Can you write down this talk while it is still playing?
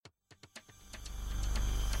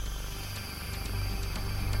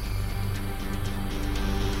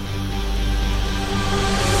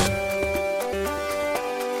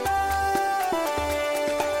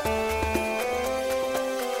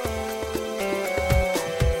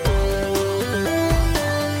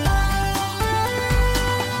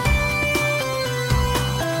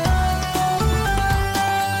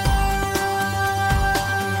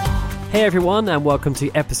Hey everyone, and welcome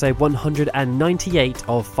to episode 198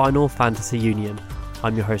 of Final Fantasy Union.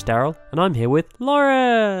 I'm your host Daryl, and I'm here with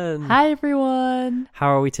Lauren. Hi everyone. How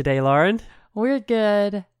are we today, Lauren? We're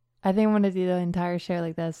good. I think I'm going to do the entire show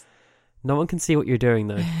like this. No one can see what you're doing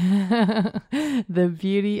though. The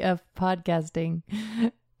beauty of podcasting.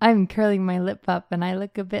 I'm curling my lip up and I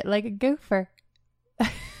look a bit like a gopher.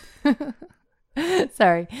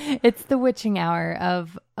 Sorry. It's the witching hour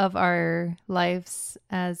of our lives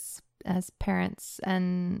as parents,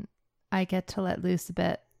 and I get to let loose a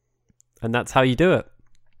bit. And that's how you do it.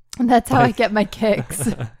 And that's how I get my kicks.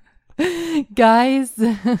 Guys,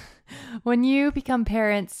 when you become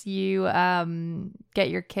parents, you get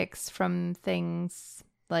your kicks from things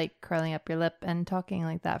like curling up your lip and talking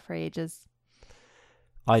like that for ages.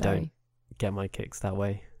 I don't get my kicks that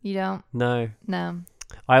way. You don't? No.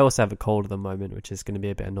 I also have a cold at the moment, which is going to be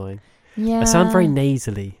a bit annoying. Yeah. I sound very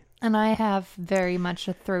nasally. And I have very much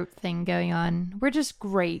a throat thing going on. We're just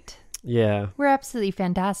great. Yeah. We're absolutely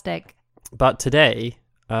fantastic. But today,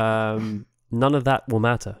 none of that will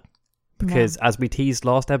matter. Because as we teased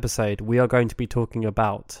last episode, we are going to be talking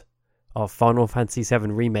about our Final Fantasy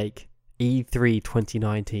VII Remake E3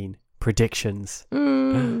 2019 predictions.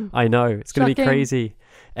 I know, it's going to be crazy.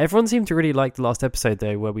 Everyone seemed to really like the last episode,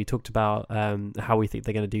 though, where we talked about how we think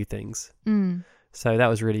they're going to do things. So that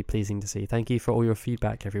was really pleasing to see. Thank you for all your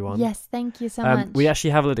feedback, everyone. Yes, thank you so much. We actually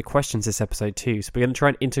have a lot of questions this episode, too. So we're going to try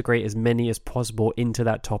and integrate as many as possible into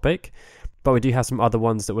that topic. But we do have some other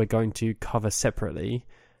ones that we're going to cover separately.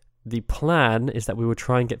 The plan is that we will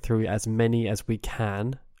try and get through as many as we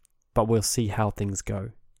can, but we'll see how things go.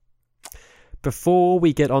 Before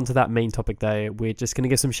we get onto that main topic, though, we're just going to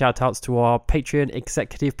give some shout outs to our Patreon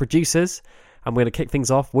executive producers, and we're going to kick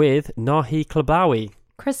things off with Nahi Klabawi,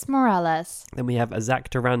 Chris Morales, then we have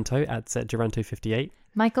Zach Duranto at Duranto58,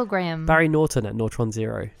 Michael Graham, Barry Norton at Nortron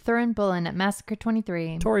Zero, Thurin Bullen at Massacre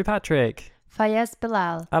 23, Tori Patrick, Fayez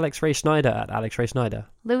Bilal, Alex Ray Schneider at Alex Ray Schneider,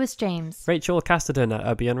 Lewis James, Rachel Casterton at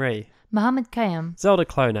Urbion Ray, Mohammed Kayam, Zelda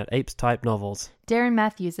Clone at Apes Type Novels, Darren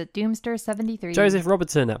Matthews at Doomster73, Joseph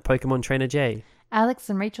Robertson at Pokemon Trainer J,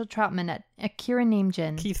 Alex and Rachel Troutman at Akira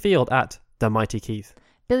Namejin, Keith Field at The Mighty Keith,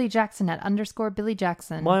 Billy Jackson at _ Billy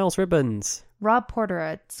Jackson, Miles Ribbons, Rob Porter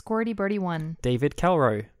at Squirty Birdie 1, David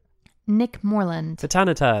Calrow, Nick Moreland,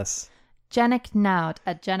 Titanitas, Janik Naud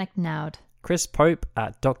at Janik Naud, Chris Pope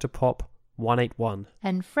at Dr. Pop 181,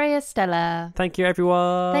 and Freya Stella. Thank you,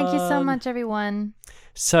 everyone. Thank you so much, everyone.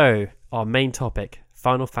 So, our main topic,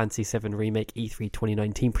 Final Fantasy VII Remake E3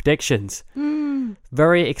 2019 predictions.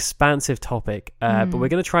 Very expansive topic, but we're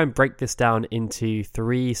going to try and break this down into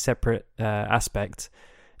three separate aspects.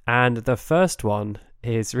 And the first one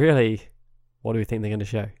is really, what do we think they're going to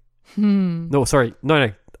show? No, sorry.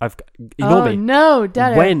 No. Ignore me. No,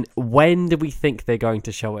 Dad. When do we think they're going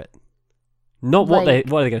to show it? Not what are they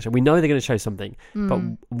going to show. We know they're going to show something, but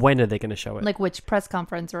when are they going to show it? Like which press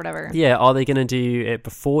conference or whatever. Yeah, are they going to do it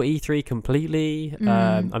before E3 completely?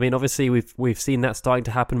 I mean, obviously we've seen that starting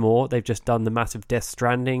to happen more. They've just done the massive Death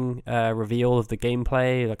Stranding reveal of the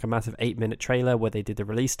gameplay, like a massive 8-minute trailer where they did the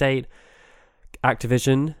release date.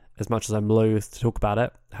 Activision, as much as I'm loath to talk about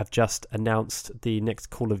it, have just announced the next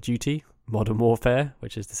Call of Duty, Modern Warfare,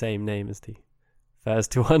 which is the same name as the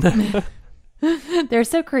first one. They're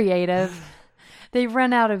so creative. They've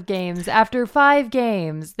run out of games. After 5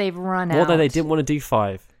 games, they've run out. Although they didn't want to do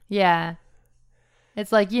 5. Yeah.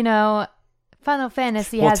 It's like, Final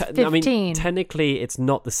Fantasy has 15. I mean, technically, it's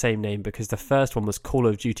not the same name because the first one was Call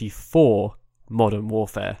of Duty 4 Modern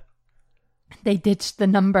Warfare. They ditched the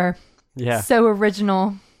number. Yeah. So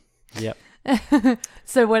original. Yep.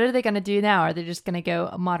 So what are they going to do now? Are they just going to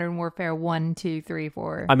go Modern Warfare 1, 2, 3,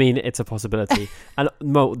 4? I mean, it's a possibility. And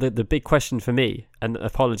Mo, the big question for me, and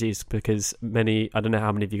apologies because I don't know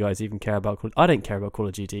how many of you guys even care about I don't care about Call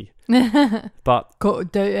of Duty. But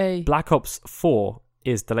Black Ops 4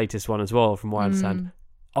 is the latest one as well, from what I understand.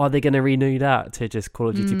 Are they going to renew that to just Call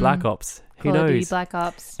of Duty Black Ops? Who knows? Call of Duty Black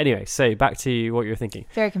Ops. Anyway, so back to what you're thinking.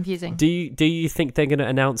 Very confusing. Do you think they're going to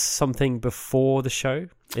announce something before the show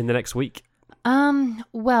in the next week?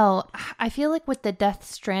 Well, I feel like with the Death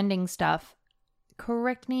Stranding stuff,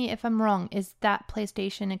 correct me if I'm wrong, is that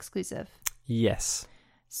PlayStation exclusive? Yes.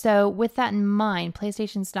 So with that in mind,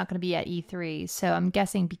 PlayStation's not going to be at E3. So I'm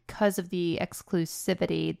guessing because of the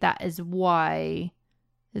exclusivity, that is why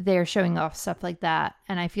they're showing off stuff like that.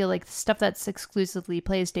 And I feel like stuff that's exclusively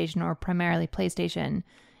PlayStation or primarily PlayStation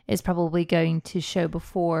is probably going to show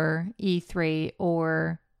before E3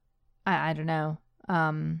 or I don't know.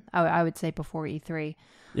 I would say before E3.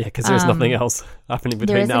 Yeah, because there's nothing else happening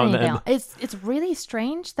between now and then. It's really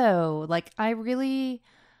strange though. Like I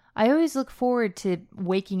I always look forward to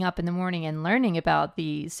waking up in the morning and learning about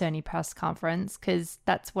the Sony press conference because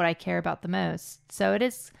that's what I care about the most. So it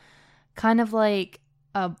is kind of like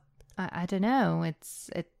I don't know.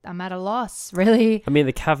 I'm at a loss, really. I mean,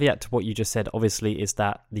 the caveat to what you just said, obviously, is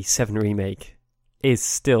that the 7 Remake is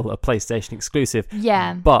still a PlayStation exclusive.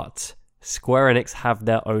 Yeah. But Square Enix have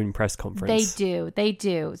their own press conference. They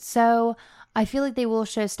do. So I feel like they will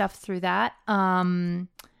show stuff through that.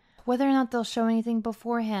 Whether or not they'll show anything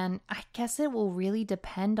beforehand, I guess it will really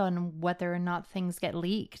depend on whether or not things get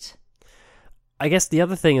leaked. I guess the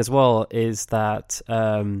other thing as well is that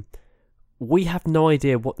we have no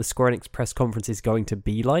idea what the Square Enix press conference is going to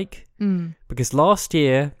be like. Because last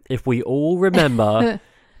year, if we all remember,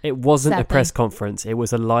 it wasn't a press conference. It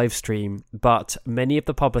was a live stream. But many of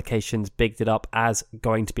the publications bigged it up as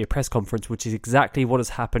going to be a press conference, which is exactly what has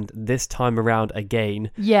happened this time around again.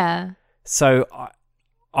 Yeah. So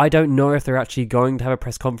I don't know if they're actually going to have a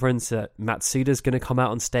press conference. Matsuda's going to come out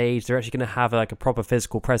on stage. They're actually going to have like a proper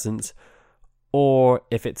physical presence, or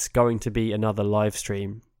if it's going to be another live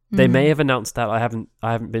stream. They may have announced that. I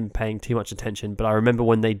haven't been paying too much attention, but I remember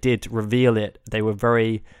when they did reveal it, they were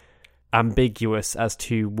very ambiguous as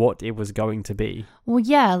to what it was going to be. Well,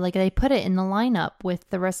 yeah, like they put it in the lineup with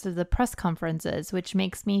the rest of the press conferences, which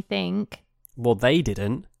makes me think. Well, they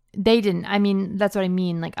didn't. They didn't. I mean, that's what I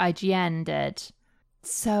mean. Like IGN did.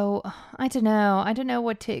 So, I don't know. I don't know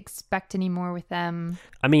what to expect anymore with them.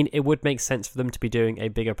 I mean, it would make sense for them to be doing a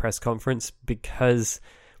bigger press conference because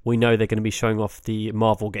we know they're going to be showing off the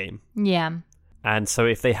Marvel game. Yeah. And so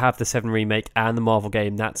if they have the 7 Remake and the Marvel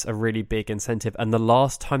game, that's a really big incentive. And the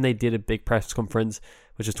last time they did a big press conference,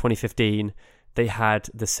 which was 2015, they had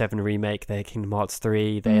the 7 Remake, they had Kingdom Hearts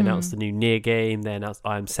 3, they announced the new Nier game, they announced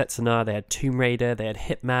I Am Setsuna, they had Tomb Raider, they had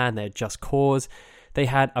Hitman, they had Just Cause. They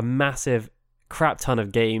had a massive crap ton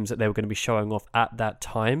of games that they were going to be showing off at that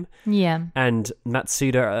time. Yeah. And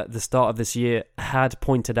Matsuda at the start of this year had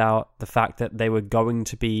pointed out the fact that they were going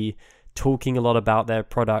to be talking a lot about their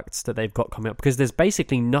products that they've got coming up, because there's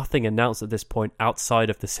basically nothing announced at this point outside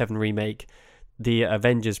of the 7 Remake, the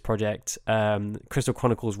Avengers project, Crystal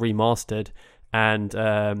Chronicles Remastered, and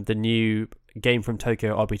the new game from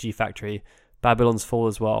Tokyo RPG Factory, Babylon's Fall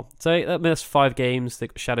as well. So that's 5 games, the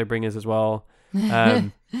Shadowbringers as well.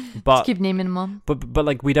 But just keep naming them all. But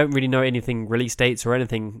like we don't really know anything release dates or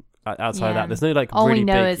anything outside of that. There's no like all really we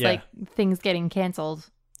know big, is like things getting canceled.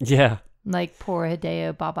 Yeah. Like poor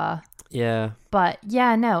Hideo Baba. Yeah. But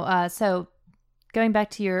yeah, no. So going back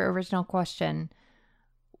to your original question,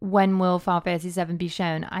 when will Final Fantasy VII be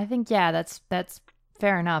shown? I think that's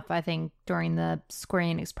fair enough. I think during the Square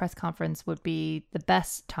Enix press conference would be the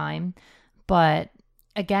best time, but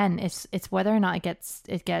again, it's whether or not it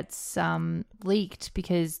gets leaked,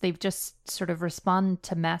 because they've just sort of responded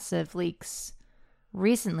to massive leaks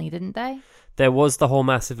recently, didn't they? There was the whole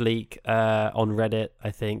massive leak on Reddit,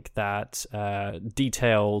 I think, that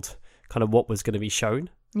detailed kind of what was going to be shown.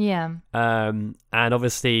 Yeah. And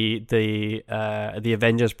obviously the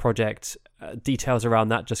Avengers project details around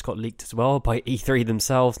that just got leaked as well by E3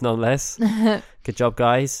 themselves, nonetheless. Good job,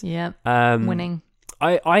 guys. Yeah. Winning.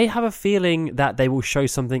 I have a feeling that they will show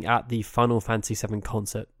something at the Final Fantasy VII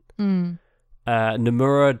concert.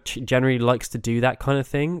 Nomura generally likes to do that kind of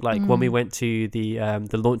thing. Like when we went to the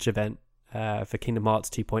launch event for Kingdom Hearts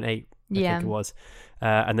 2.8, I think it was,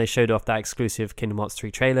 and they showed off that exclusive Kingdom Hearts 3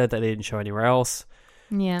 trailer that they didn't show anywhere else.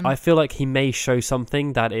 Yeah, I feel like he may show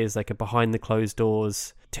something that is like a behind the closed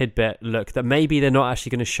doors tidbit look that maybe they're not actually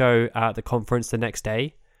going to show at the conference the next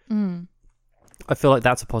day. I feel like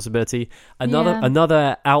that's a possibility.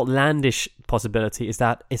 Another outlandish possibility is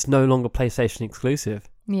that it's no longer PlayStation exclusive.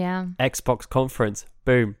 Yeah. Xbox conference.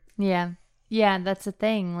 Boom. Yeah. Yeah, that's the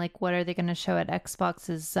thing. Like, what are they going to show at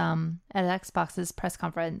Xbox's press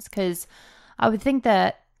conference? Because I would think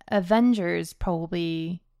that Avengers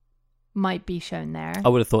probably might be shown there. I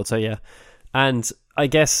would have thought so, yeah. And I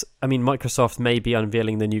guess, I mean, Microsoft may be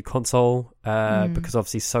unveiling the new console because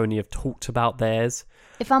obviously Sony have talked about theirs.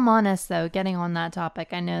 If I'm honest, though, getting on that topic,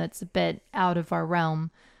 I know it's a bit out of our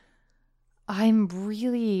realm. I'm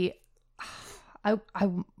really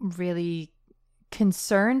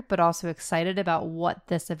concerned, but also excited about what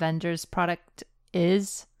this Avengers product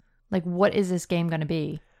is. Like, what is this game going to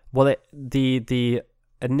be? Well, the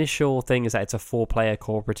initial thing is that it's a 4-player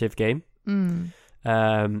cooperative game.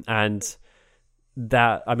 And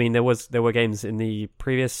that, I mean, there were games in a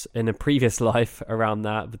previous life around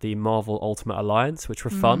that with the Marvel Ultimate Alliance, which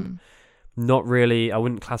were fun. Not really, I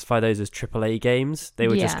wouldn't classify those as AAA games. They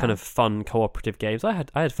were just kind of fun cooperative games. I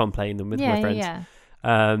had fun playing them with my friends. Yeah.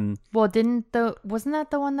 Well, wasn't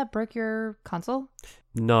that the one that broke your console?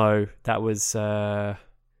 No, that was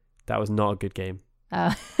That was not a good game.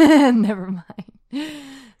 Never mind.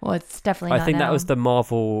 Well, it's definitely not I think now. that was the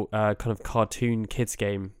Marvel kind of cartoon kids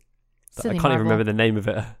game. Silly I can't even Marvel. remember the name of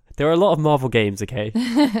it. There are a lot of Marvel games, okay?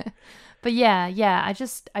 But yeah, I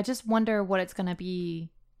just wonder what it's gonna be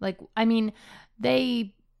like. I mean,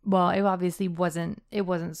 it obviously wasn't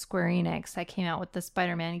Square Enix that came out with the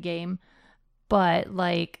Spider-Man game, but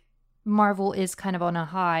like Marvel is kind of on a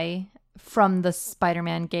high from the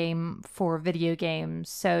Spider-Man game for video games,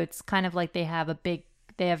 so it's kind of like they have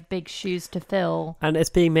big shoes to fill. And it's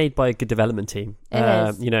being made by a good development team. It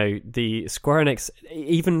is. The Square Enix,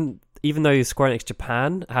 even though Square Enix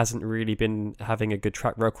Japan hasn't really been having a good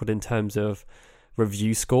track record in terms of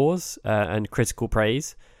review scores and critical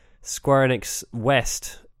praise, Square Enix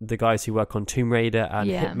West, the guys who work on Tomb Raider and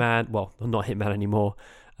Hitman, well, not Hitman anymore,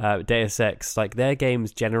 Deus Ex, like their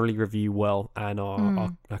games generally review well and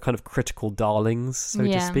are kind of critical darlings, so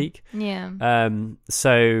to speak. Yeah.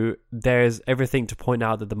 So there's everything to point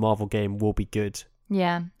out that the Marvel game will be good.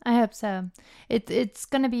 Yeah, I hope so. It's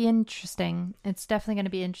going to be interesting. It's definitely going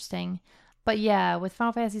to be interesting. But yeah, with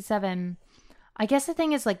Final Fantasy VII, I guess the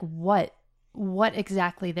thing is like what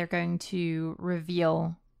exactly they're going to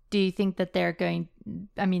reveal. Do you think that they're going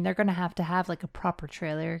to have like a proper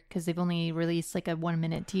trailer because they've only released like a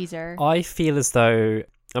 1-minute teaser? I feel as though,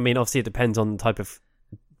 I mean, obviously it depends on the type of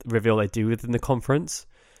reveal they do within the conference.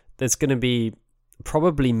 There's going to be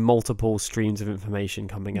probably multiple streams of information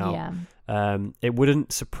coming out. Yeah. It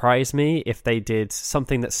wouldn't surprise me if they did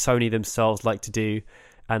something that Sony themselves like to do,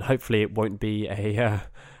 and hopefully it won't be a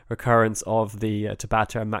recurrence of the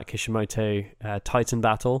Tabata and Matt Kishimoto Titan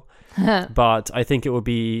battle. But I think it would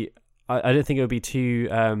be. I don't think it would be too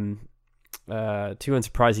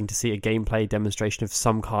unsurprising to see a gameplay demonstration of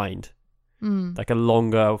some kind. Like a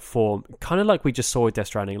longer form, kind of like we just saw with Death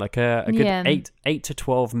Stranding, like a good 8 to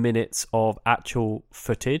 12 minutes of actual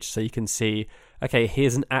footage, so you can see, okay,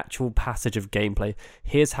 here's an actual passage of gameplay,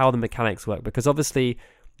 here's how the mechanics work, because obviously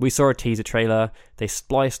we saw a teaser trailer, they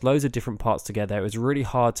spliced loads of different parts together, it was really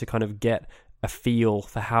hard to kind of get a feel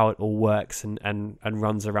for how it all works and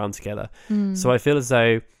runs around together. So I feel as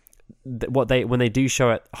though when they do show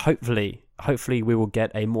it, hopefully we will get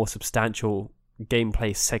a more substantial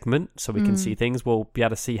gameplay segment so we can see things. We'll be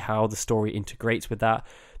able to see how the story integrates with that,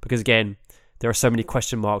 because again, there are so many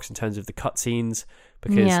question marks in terms of the cutscenes,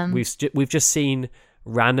 because we've just seen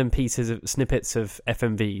random snippets of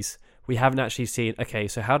FMVs. We haven't actually seen, okay,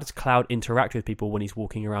 so how does Cloud interact with people when he's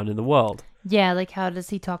walking around in the world? Yeah, like how does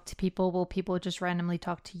he talk to people? Will people just randomly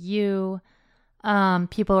talk to you?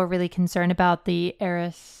 People are really concerned about the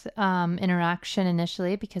Aerith interaction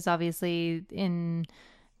initially, because obviously in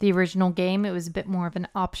the original game, it was a bit more of an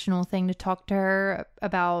optional thing to talk to her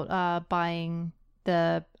about buying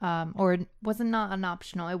the, or was it not an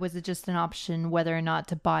optional? It was just an option whether or not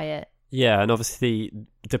to buy it. Yeah, and obviously,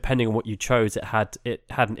 depending on what you chose, it had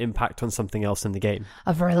an impact on something else in the game.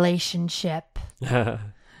 Of relationship.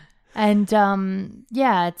 And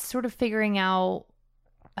it's sort of figuring out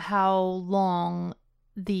how long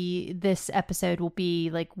this episode will be,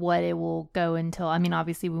 like what it will go until. I mean,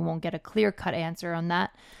 obviously we won't get a clear-cut answer on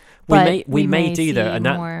that, but we may do though, and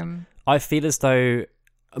more. I feel as though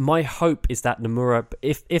my hope is that Nomura,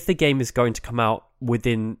 if the game is going to come out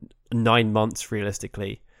within 9 months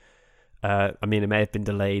realistically, I mean, it may have been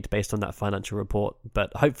delayed based on that financial report,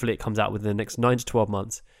 but hopefully it comes out within the next 9 to 12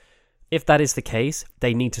 months. If that is the case,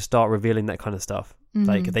 they need to start revealing that kind of stuff.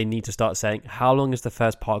 Like, they need to start saying, how long is the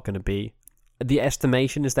first part going to be? The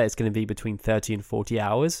estimation is that it's going to be between 30 and 40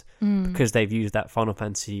 hours because they've used that Final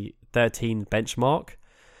Fantasy 13 benchmark.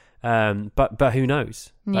 But who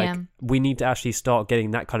knows? Like, we need to actually start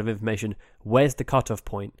getting that kind of information. Where's the cutoff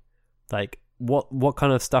point? Like, what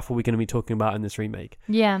kind of stuff are we going to be talking about in this remake?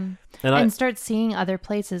 Yeah. And start seeing other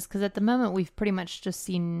places, because at the moment we've pretty much just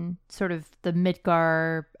seen sort of the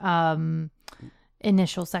Midgar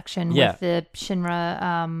initial section with the Shinra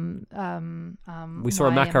we saw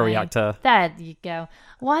a Mako reactor. There you go.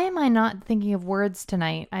 Why am I not thinking of words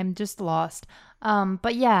tonight? I'm just lost.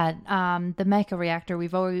 But yeah, the Mako reactor,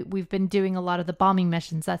 we've been doing a lot of the bombing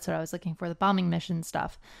missions. That's what I was looking for, the bombing mission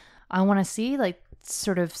stuff. I want to see like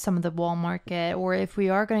sort of some of the wall market, or if we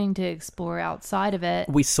are going to explore outside of it.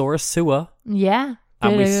 We saw a sewer. Yeah.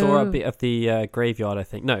 And we saw a bit of the graveyard, I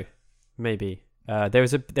think. No, maybe. There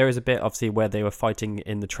was a bit obviously where they were fighting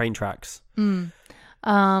in the train tracks. But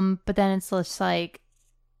then it's just like,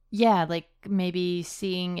 yeah, like maybe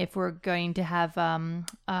seeing if we're going to have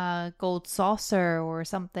a gold saucer or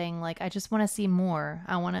something. Like, I just want to see more.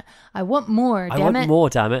 I want more. I want more.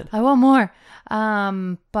 Damn it! I want more.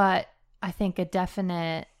 But I think a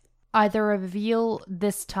definite either reveal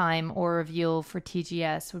this time or reveal for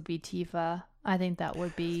TGS would be Tifa. I think that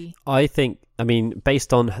would be... I mean,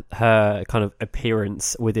 based on her kind of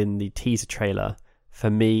appearance within the teaser trailer, for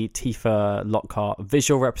me, Tifa Lockhart,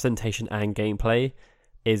 visual representation and gameplay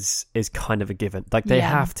is kind of a given. Like, they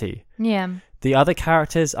have to. Yeah. The other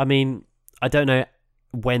characters, I mean, I don't know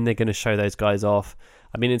when they're going to show those guys off.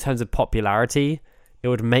 I mean, in terms of popularity, it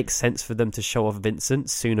would make sense for them to show off Vincent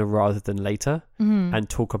sooner rather than later and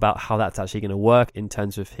talk about how that's actually going to work in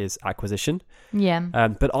terms of his acquisition. Yeah.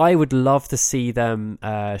 But I would love to see them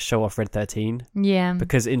show off Red 13. Yeah.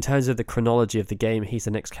 Because in terms of the chronology of the game, he's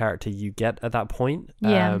the next character you get at that point.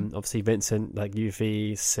 Yeah. Obviously, Vincent, like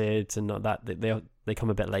Yuffie, Sid, and all that, they come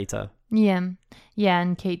a bit later. Yeah. Yeah,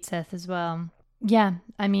 and Kate Sith as well. Yeah,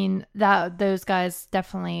 I mean, those guys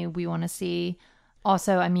definitely we want to see.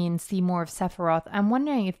 Also, I mean, see more of Sephiroth. I'm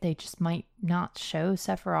wondering if they just might not show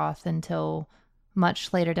Sephiroth until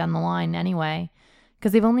much later down the line anyway.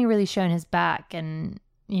 Because they've only really shown his back and,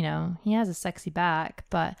 you know, he has a sexy back.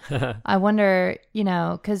 But I wonder, you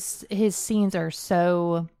know, because his scenes are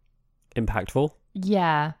so... impactful.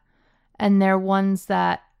 Yeah. And they're ones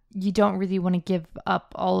that you don't really want to give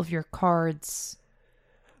up all of your cards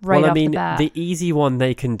right off the bat. The easy one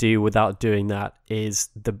they can do without doing that is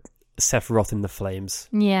the Sephiroth in the flames.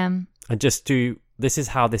 Yeah. And just do, this is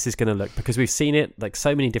how this is going to look, because we've seen it like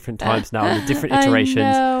so many different times now in the different iterations.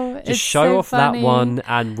 I know. Just show off that one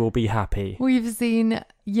and we'll be happy. We've seen,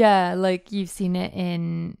 yeah, like you've seen it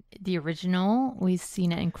in the original. We've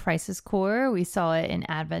seen it in Crisis Core. We saw it in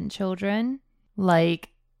Advent Children. Like,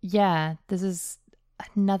 yeah, this is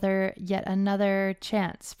yet another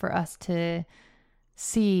chance for us to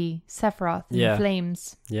see Sephiroth in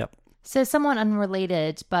flames. Yep. So somewhat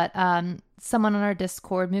unrelated, but someone on our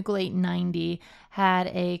Discord, Moogle890, had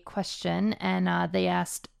a question, and they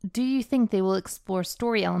asked, do you think they will explore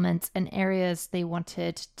story elements and areas they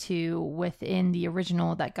wanted to within the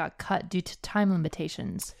original that got cut due to time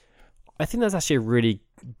limitations? I think that's actually a really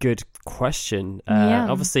good question.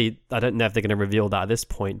 Obviously, I don't know if they're going to reveal that at this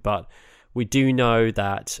point, but we do know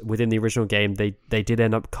that within the original game, they did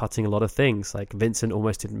end up cutting a lot of things. Like Vincent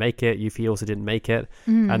almost didn't make it, Yuffie also didn't make it,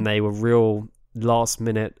 and they were real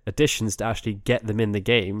last-minute additions to actually get them in the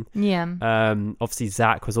game. Yeah. Obviously,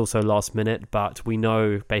 Zack was also last-minute, but we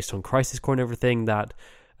know, based on Crisis Core and everything, that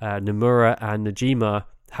Nomura and Najima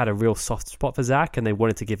had a real soft spot for Zack, and they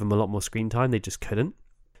wanted to give him a lot more screen time. They just couldn't.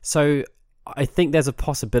 So I think there's a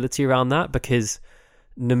possibility around that, because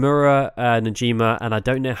Nomura, Najima, and I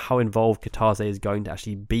don't know how involved Kitase is going to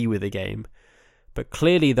actually be with the game, but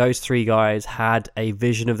clearly those three guys had a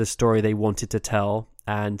vision of the story they wanted to tell,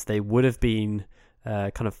 and they would have been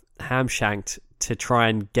kind of ham-shanked to try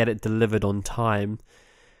and get it delivered on time.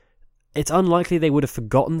 It's unlikely they would have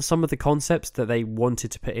forgotten some of the concepts that they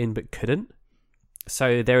wanted to put in but couldn't.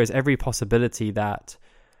 So there is every possibility that,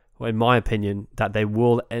 well, in my opinion, that they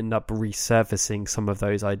will end up resurfacing some of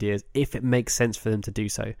those ideas if it makes sense for them to do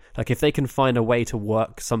so. Like if they can find a way to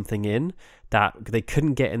work something in that they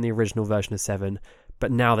couldn't get in the original version of 7,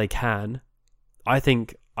 but now they can, I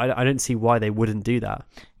think I don't see why they wouldn't do that.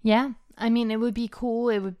 Yeah, I mean, it would be cool.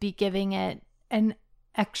 It would be giving it an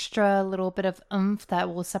extra little bit of oomph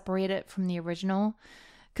that will separate it from the original.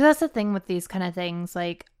 Because that's the thing with these kind of things.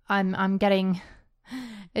 Like I'm getting...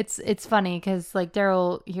 It's funny because like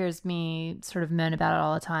Daryl hears me sort of moan about it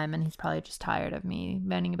all the time, and he's probably just tired of me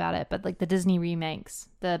moaning about it. But like the Disney remakes,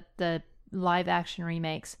 the live action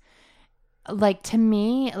remakes, like to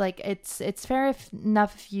me, like it's fair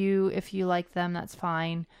enough if you like them, that's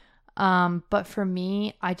fine. But for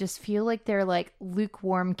me, I just feel like they're like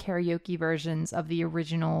lukewarm karaoke versions of the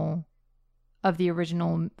original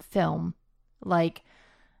film, like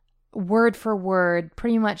word for word,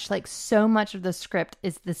 pretty much like so much of the script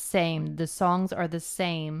is the same. The songs are the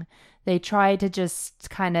same. They try to just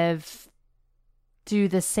kind of do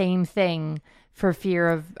the same thing for fear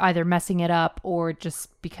of either messing it up or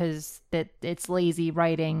just because that it's lazy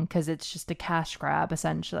writing, because it's just a cash grab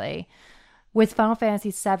essentially. With Final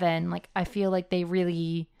Fantasy VII, like I feel like they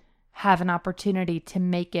really have an opportunity to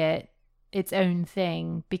make it its own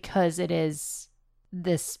thing because it is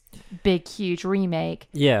this big huge remake.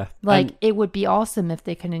 Yeah, like it would be awesome if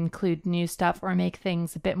they can include new stuff or make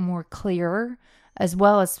things a bit more clear, as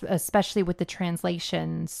well as especially with the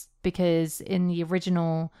translations, because in the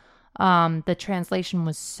original the translation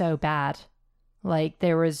was so bad. Like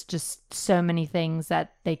there was just so many things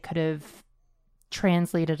that they could have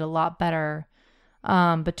translated a lot better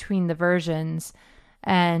between the versions.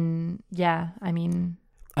 And yeah, I mean,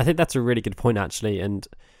 I think that's a really good point actually, and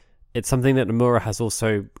it's something that Nomura has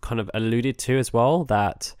also kind of alluded to as well,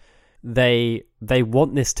 that they they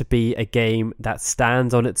want this to be a game that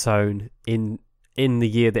stands on its own in the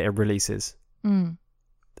year that it releases.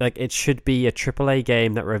 Like, it should be a AAA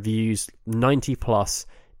game that reviews 90 plus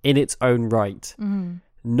in its own right.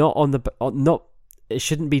 It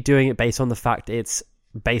shouldn't be doing it based on the fact it's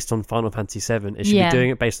based on Final Fantasy VII. It should be doing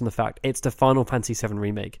it based on the fact it's the Final Fantasy VII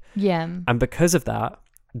remake. And because of that,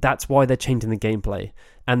 that's why they're changing the gameplay.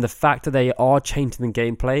 And the fact that they are changing the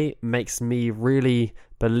gameplay makes me really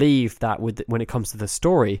believe that when it comes to the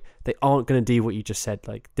story, they aren't going to do what you just said,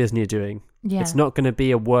 like Disney are doing. It's not going to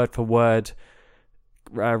be a word for word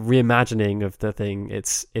reimagining of the thing.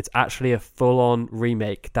 It's actually a full-on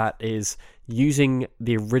remake that is using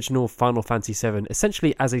the original Final Fantasy VII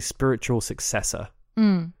essentially as a spiritual successor.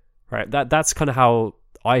 Right? That's kind of how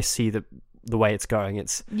I see the way it's going.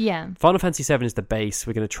 It's Final Fantasy VII is the base.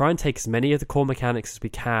 We're going to try and take as many of the core mechanics as we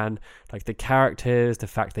can, like the characters, the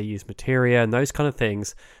fact they use materia and those kind of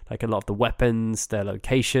things, like a lot of the weapons, their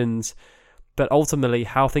locations. But ultimately,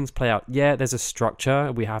 how things play out, there's a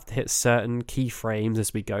structure. We have to hit certain key frames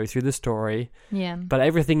as we go through the story. But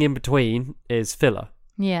everything in between is filler.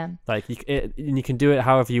 Like, you can do it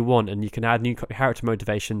however you want, and you can add new character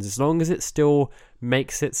motivations as long as it still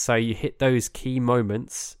makes it so you hit those key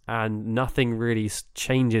moments and nothing really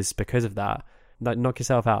changes because of that. Like, knock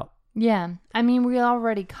yourself out. I mean, we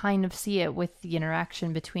already kind of see it with the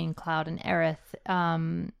interaction between Cloud and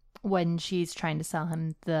Aerith. When she's trying to sell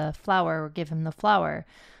him the flower or give him the flower,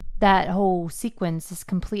 that whole sequence is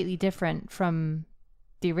completely different from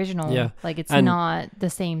the original. Like, it's not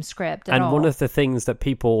the same script at all. And one of the things that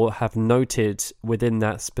people have noted within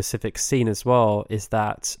that specific scene as well is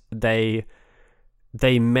that they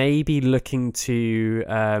may be looking to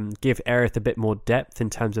give Aerith a bit more depth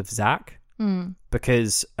in terms of Zack,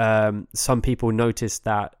 because some people noticed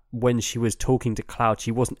that when she was talking to Cloud,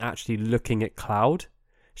 she wasn't actually looking at Cloud.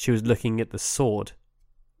 She was looking at the sword.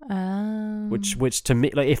 Which to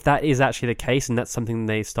me, like, if that is actually the case and that's something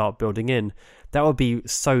they start building in, that would be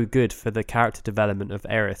so good for the character development of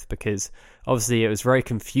Aerith, because obviously it was very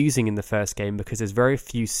confusing in the first game because there's very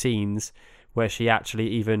few scenes where she actually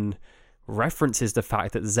even references the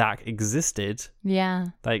fact that Zack existed.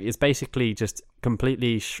 Like, it's basically just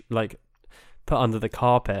completely swept under the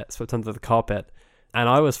carpet. And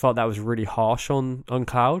I always felt that was really harsh on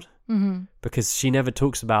Cloud, because she never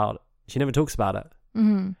talks about it.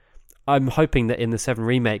 I'm hoping that in the 7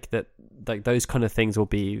 remake that, like, those kind of things will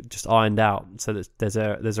be just ironed out, so that there's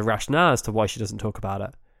a rationale as to why she doesn't talk about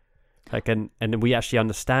it. Like, and we actually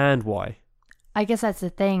understand why. I guess that's the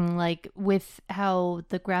thing. Like, with how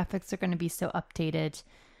the graphics are going to be so updated,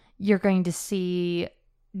 you're going to see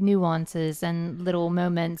nuances and little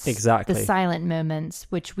moments, exactly, the silent moments,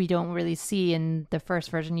 which we don't really see in the first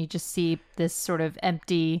version. You just see this sort of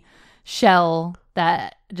empty shell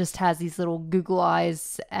that just has these little Google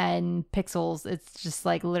eyes and pixels. It's just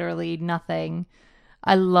like literally nothing.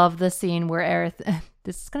 I love the scene where Aerith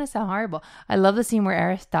this is gonna sound horrible. I love the scene where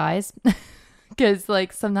Aerith dies because,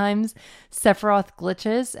 like, sometimes Sephiroth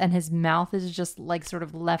glitches and his mouth is just like sort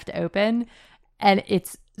of left open, and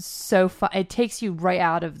it's so it takes you right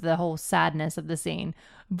out of the whole sadness of the scene,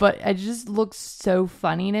 but it just looks so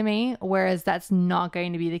funny to me, whereas that's not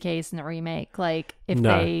going to be the case in the remake. Like,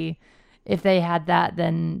 if they had that,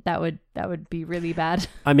 then that would be really bad.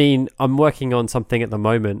 I mean, I'm working on something at the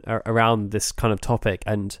moment around this kind of topic,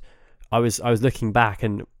 and I was looking back,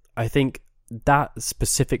 and I think that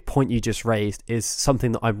specific point you just raised is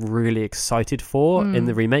something that I'm really excited for in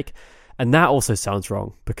the remake. And that also sounds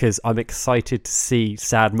wrong, because I'm excited to see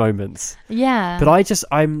sad moments. But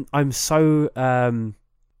I'm so I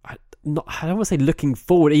don't want to say looking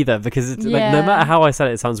forward either, because it's like, no matter how I said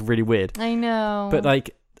it, it sounds really weird. I know. But,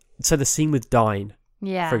 like, so the scene with Dyne,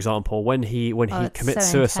 for example, when he commits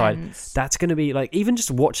suicide, intense. That's going to be, like, even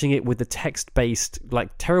just watching it with the text-based, like,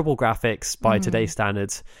 terrible graphics by today's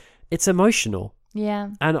standards, it's emotional.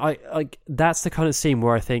 And that's the kind of scene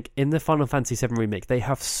where I think in the Final Fantasy VII remake, they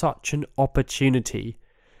have such an opportunity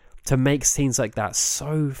to make scenes like that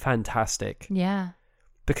so fantastic.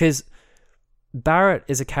 Because Barrett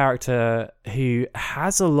is a character who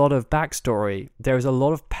has a lot of backstory. There is a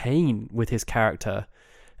lot of pain with his character.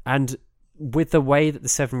 And with the way that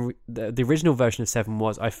the original version of 7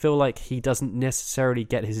 was, I feel like he doesn't necessarily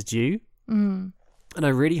get his due. And I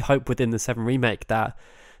really hope within the 7 remake that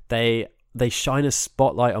they shine a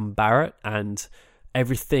spotlight on Barrett and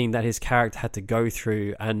everything that his character had to go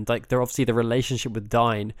through. And, like, they're obviously the relationship with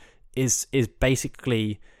Dyne is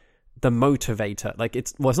basically the motivator. Like,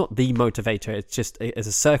 it's not the motivator, it's just it's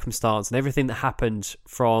a circumstance, and everything that happened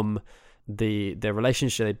from their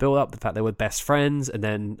relationship they built up, the fact they were best friends, and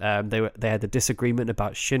then they had the disagreement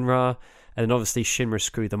about Shinra, and then obviously Shinra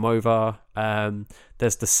screwed them over.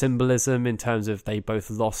 There's the symbolism in terms of they both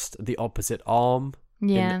lost the opposite arm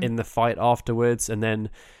in the fight afterwards, and then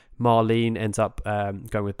Marlene ends up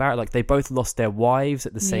going with Barrett. Like, they both lost their wives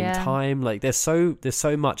at the same time. Like, there's so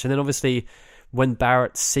much. And then obviously when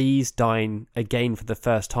Barrett sees Dine again for the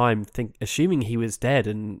first time, assuming he was dead,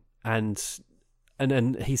 and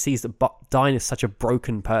he sees that Dine is such a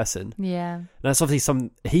broken person. Yeah. And that's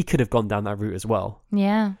obviously he could have gone down that route as well.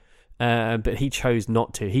 Yeah. But he chose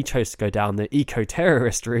not to. He chose to go down the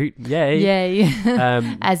eco-terrorist route. Yay. Yay.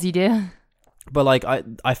 As you do. But like,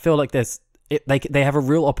 I feel like they have a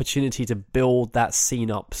real opportunity to build that scene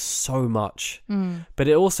up so much. But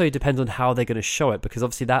it also depends on how they're going to show it, because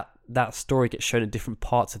obviously that story gets shown in different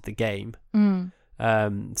parts of the game.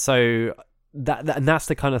 So and that's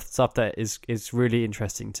the kind of stuff that is really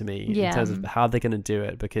interesting to me in terms of how they're going to do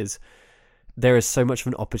it, because there is so much of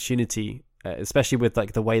an opportunity, especially with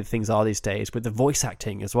like the way things are these days, with the voice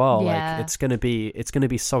acting as well. Like, it's going to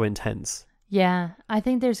be so intense. Yeah, I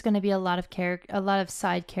think there's going to be a lot of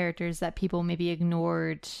side characters that people maybe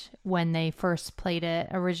ignored when they first played it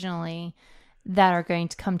originally that are going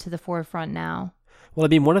to come to the forefront now. Well, I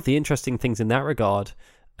mean, one of the interesting things in that regard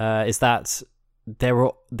is that there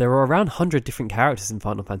were around 100 different characters in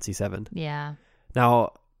Final Fantasy VII. Yeah.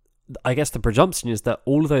 Now, I guess the presumption is that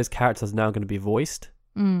all of those characters are now going to be voiced.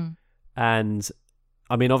 And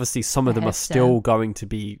I mean, obviously, some of them are still going to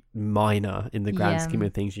be minor in the grand scheme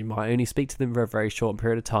of things. You might only speak to them for a very short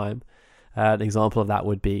period of time. An example of that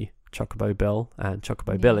would be Chocobo Bill and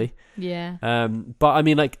Chocobo Billy. Yeah. But I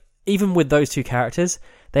mean, like, even with those two characters,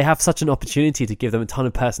 they have such an opportunity to give them a ton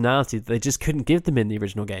of personality that they just couldn't give them in the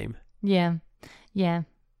original game. Yeah. Yeah.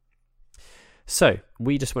 So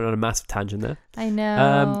we just went on a massive tangent there. I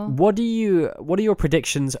know. What are your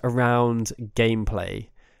predictions around gameplay?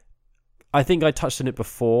 I think I touched on it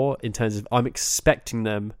before in terms of I'm expecting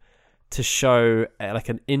them to show like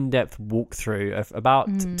an in-depth walkthrough of about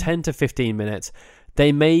 10 to 15 minutes.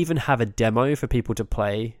 They may even have a demo for people to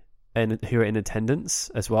play and who are in attendance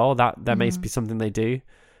as well. That may be something they do.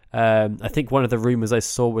 I think one of the rumors I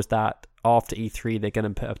saw was that after E3 they're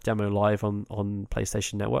going to put a demo live on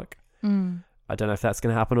PlayStation Network. I don't know if that's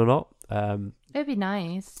going to happen or not. It'd be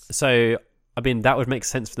nice. So, I mean, that would make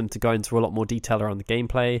sense for them to go into a lot more detail around the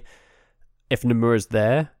gameplay. If Nomura's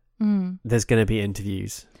there, there's going to be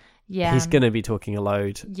interviews. Yeah. He's going to be talking a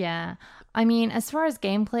load. Yeah. I mean, as far as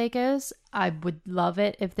gameplay goes, I would love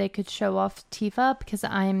it if they could show off Tifa, because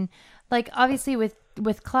I'm like, obviously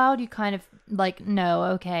with Cloud, you kind of like know,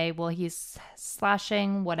 okay, well, he's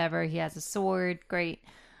slashing, whatever. He has a sword. Great.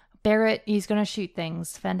 Barrett, he's going to shoot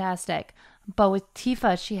things. Fantastic. But with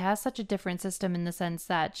Tifa, she has such a different system in the sense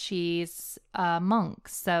that she's a monk.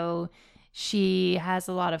 So she has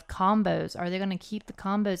a lot of combos. Are they going to keep the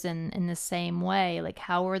combos in the same way? Like,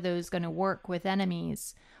 how are those going to work with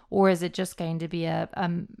enemies? Or is it just going to be a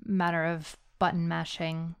matter of button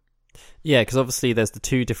mashing? Yeah, because obviously there's the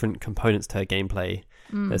two different components to her gameplay.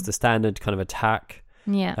 There's the standard kind of attack.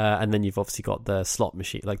 Yeah. And then you've obviously got the slot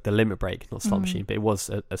machine, like the limit break, not slot machine, but it was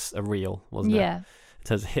a reel, wasn't it? Yeah. In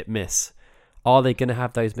terms of hit miss. Are they going to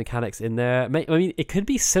have those mechanics in there? I mean, it could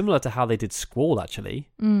be similar to how they did Squall, actually.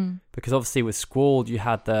 Because obviously with Squall, you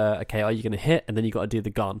had are you going to hit? And then you got to do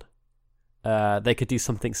the gun. They could do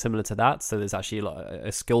something similar to that. So there's actually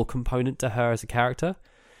a skill component to her as a character.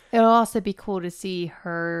 It'll also be cool to see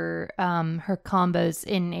her combos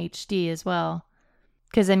in HD as well.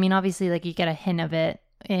 Because, I mean, obviously, like, you get a hint of it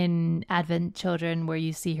in Advent Children where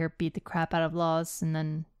you see her beat the crap out of Laws and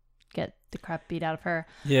then get the crap beat out of her.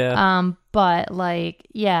 Yeah. But like,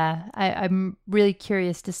 yeah, I'm really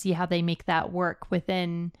curious to see how they make that work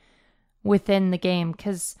within the game,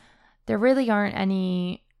 because there really aren't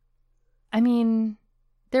any. I mean,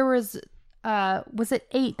 there was it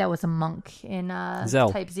 8 that was a monk in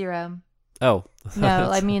Type 0? Oh. No,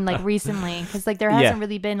 I mean like recently, because like there hasn't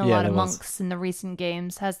really been a lot of monks in the recent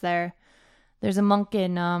games, has there? There's a monk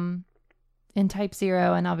in Type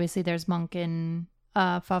 0, and obviously there's monk in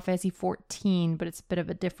Final Fantasy 14, but it's a bit of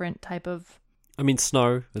a different type of. I mean,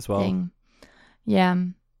 Snow as well. Thing. Yeah,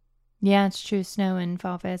 it's true. Snow in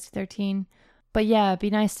Final Fantasy 13, but yeah, it'd be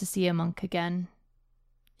nice to see a monk again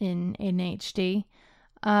in HD.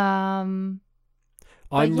 I'm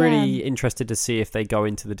really interested to see if they go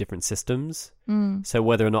into the different systems. So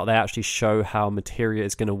whether or not they actually show how materia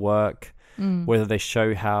is going to work, whether they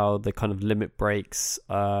show how the kind of limit breaks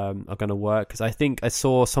are going to work. Because I think I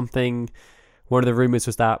saw something One of the rumors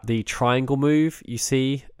was that the triangle move you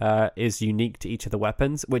see is unique to each of the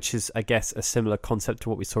weapons, which is, I guess, a similar concept to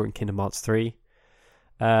what we saw in Kingdom Hearts 3.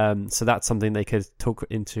 So that's something they could talk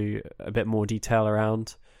into a bit more detail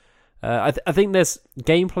around. I think there's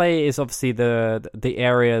gameplay is obviously the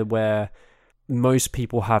area where most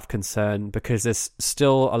people have concern, because there's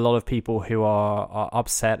still a lot of people who are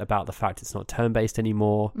upset about the fact it's not turn-based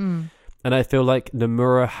anymore. And I feel like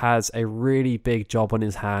Nomura has a really big job on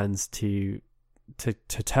his hands to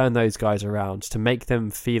turn those guys around, to make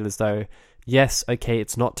them feel as though, yes, okay,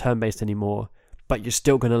 it's not turn-based anymore, but you're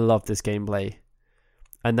still going to love this gameplay.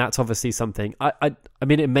 And that's obviously something. I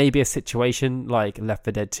mean, it may be a situation like Left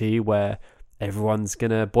 4 Dead 2 where everyone's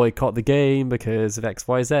going to boycott the game because of X,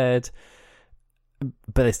 Y, Z,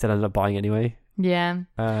 but they still end up buying anyway. Yeah.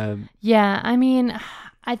 I mean,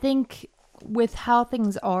 I think with how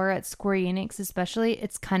things are at Square Enix especially,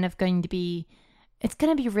 it's going to be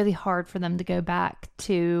really hard for them to go back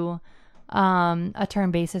to a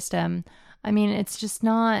turn-based system. I mean, it's just,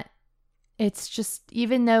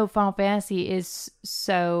 even though Final Fantasy is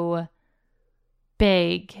so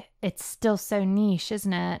big, it's still so niche,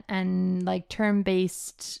 isn't it? And like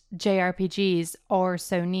turn-based JRPGs are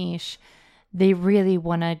so niche. They really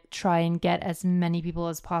want to try and get as many people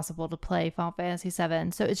as possible to play Final Fantasy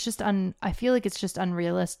VII. So it's just I feel like it's just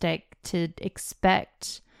unrealistic to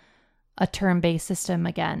expect a turn-based system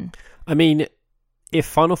again. I mean, if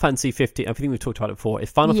Final Fantasy 15, I think we've talked about it before, if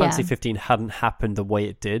Final Fantasy 15 hadn't happened the way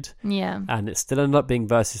it did, and it still ended up being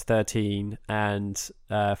Versus 13, and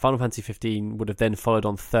Final Fantasy 15 would have then followed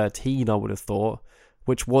on 13, I would have thought,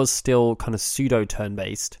 which was still kind of pseudo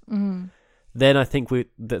turn-based, then I think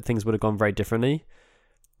that things would have gone very differently.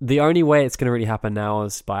 The only way it's going to really happen now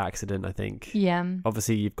is by accident, I think. Yeah.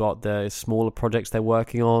 Obviously, you've got the smaller projects they're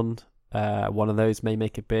working on. One of those may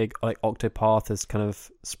make it big. Like Octopath has kind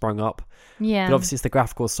of sprung up. Yeah. But obviously, it's the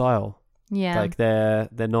graphical style. Yeah. Like they're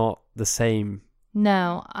not the same.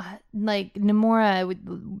 No, like Nomura.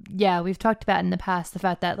 We've talked about in the past the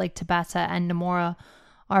fact that like Tabata and Nomura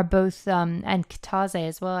are both, and Kitase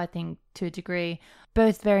as well, I think, to a degree,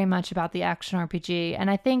 both very much about the action RPG. And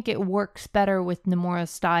I think it works better with Nomura's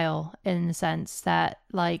style in the sense that,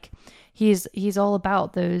 like, he's all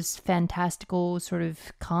about those fantastical sort of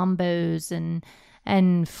combos and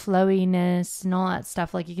flowiness and all that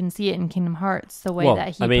stuff. Like, you can see it in Kingdom Hearts, the way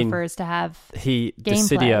that he prefers to have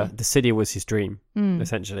gameplay. Dissidia was his dream,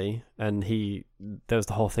 essentially. And there was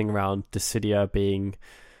the whole thing around Dissidia being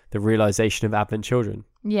the realization of Advent Children.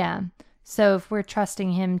 Yeah. So if we're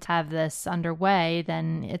trusting him to have this underway,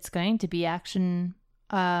 then it's going to be action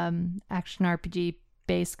RPG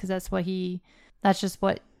based, because that's just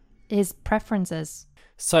what his preference is.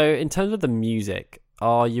 So in terms of the music,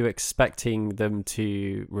 are you expecting them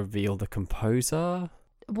to reveal the composer?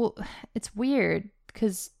 Well, it's weird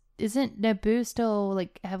because isn't Nobu still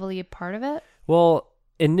like heavily a part of it? Well,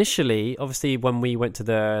 initially, obviously, when we went to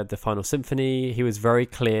the Final Symphony, he was very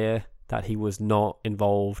clear that he was not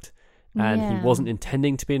involved. And he wasn't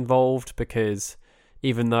intending to be involved, because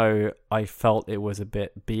even though I felt it was a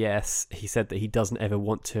bit BS, he said that he doesn't ever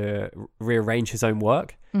want to rearrange his own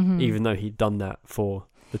work, even though he'd done that for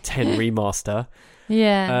the 10 remaster.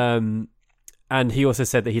 Yeah. And he also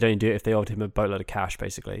said that he'd only do it if they offered him a boatload of cash,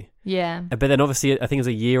 basically. Yeah. But then obviously, I think it was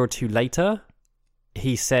a year or two later,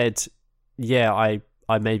 he said, yeah,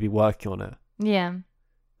 I may be working on it. Yeah.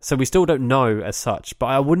 So we still don't know as such, but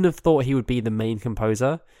I wouldn't have thought he would be the main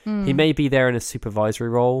composer. He may be there in a supervisory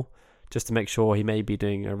role, just to make sure. He may be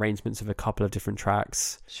doing arrangements of a couple of different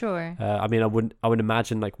tracks. Sure. I mean, I would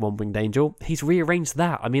imagine like One Winged Angel. He's rearranged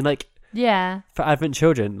that. I mean, like, yeah, for Advent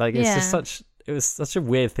Children, like it was such a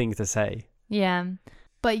weird thing to say. Yeah,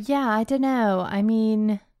 but yeah, I don't know. I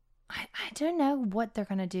mean, I don't know what they're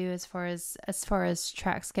gonna do as far as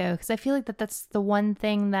tracks go, because I feel like that's the one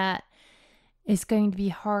thing that is going to be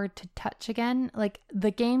hard to touch again. Like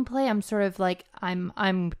the gameplay, I'm sort of like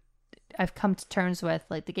I've come to terms with,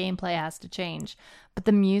 like, the gameplay has to change, but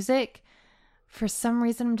the music, for some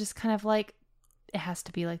reason, I'm just kind of like, it has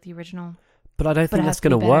to be like the original. But I don't think that's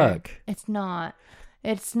going to work. It's not,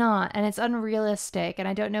 and it's unrealistic, and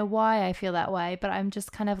I don't know why I feel that way, but I'm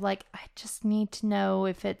just kind of like, I just need to know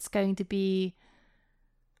if it's going to be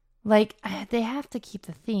like, they have to keep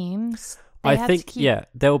the themes. I think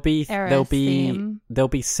there'll be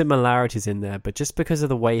similarities in there, but just because of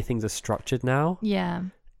the way things are structured now,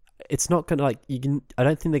 it's not gonna, like, I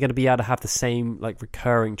don't think they're gonna be able to have the same, like,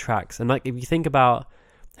 recurring tracks. And like, if you think about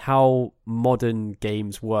how modern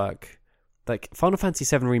games work, like Final Fantasy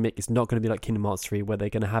VII Remake is not going to be like Kingdom Hearts 3, where they're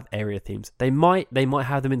going to have area themes. They might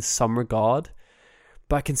have them in some regard,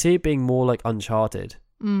 but I can see it being more like Uncharted,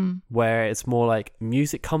 where it's more like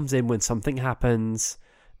music comes in when something happens,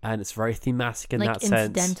 and it's very thematic in like that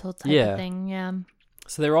sense. Incidental type of thing, yeah.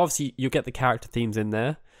 So there are obviously, you'll get the character themes in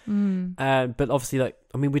there. But obviously, like,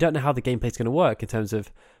 I mean, we don't know how the gameplay's going to work in terms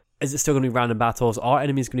of, is it still going to be random battles? Are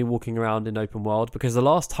enemies going to be walking around in open world? Because the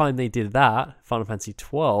last time they did that, Final Fantasy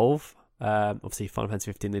 12, obviously Final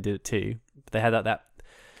Fantasy 15, they did it too. But they had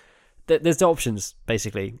there's the options,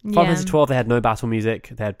 basically. Final Fantasy 12, they had no battle music.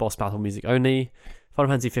 They had boss battle music only. Final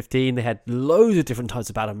Fantasy 15, they had loads of different types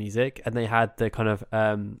of battle music. And they had the kind of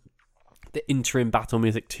the interim battle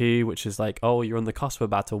music too, which is like, oh, you're on the cusp of a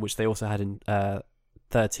battle, which they also had in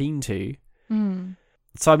 13 too.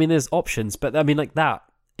 So, I mean, there's options. But, I mean, like that,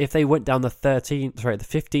 if they went down the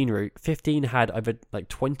 15 route, 15 had over like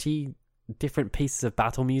 20 different pieces of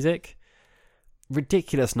battle music.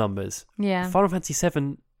 Ridiculous numbers. Yeah. Final Fantasy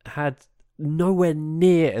 7 had nowhere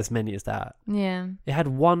near as many as that. Yeah. It had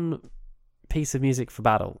one piece of music for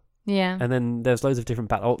battle. Yeah. And then there's loads of different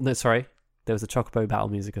battle. Oh, no, sorry. There was the Chocobo battle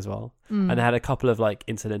music as well. And they had a couple of like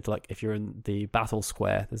incidental, like if you're in the battle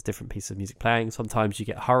square, there's different pieces of music playing. Sometimes you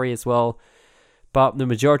get hurry as well. But the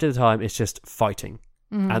majority of the time, it's just fighting.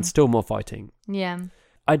 And still more fighting. Yeah.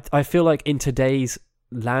 I feel like in today's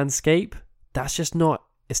landscape, that's just not,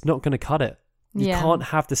 it's not going to cut it. You can't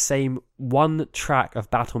have the same one track of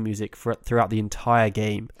battle music throughout the entire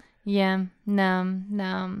game. Yeah.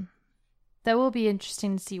 No. That will be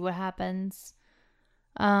interesting to see what happens.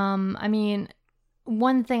 I mean,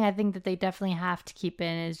 one thing I think that they definitely have to keep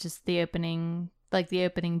in is just the opening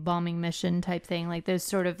bombing mission type thing. Like those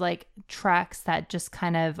sort of like tracks that just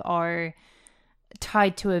kind of are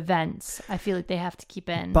tied to events. I feel like they have to keep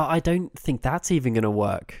in. But I don't think that's even going to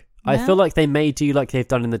work. No? I feel like they may do like they've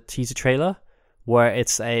done in the teaser trailer, where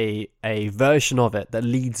it's a version of it that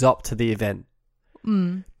leads up to the event.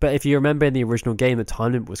 But if you remember in the original game, the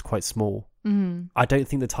time limit was quite small. I don't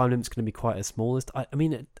think the time limit's going to be quite as small as... I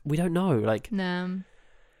mean, we don't know. Like, no,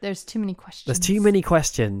 there's too many questions. There's too many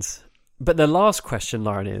questions. But the last question,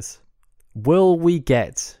 Lauren, is, will we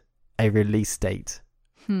get a release date?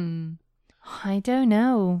 I don't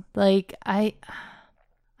know. Like, I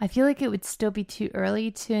feel like it would still be too early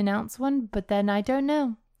to announce one, but then I don't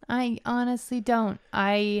know. I honestly don't.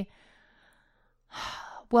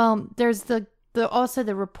 Well, there's also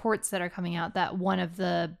the reports that are coming out that one of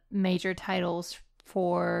the major titles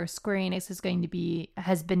for Square Enix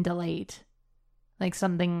has been delayed. Like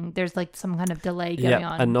there's like some kind of delay going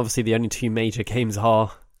on. And obviously the only two major games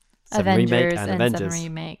are Avengers Remake and Avengers. 7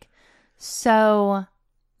 Remake. So,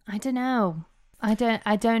 I don't know. I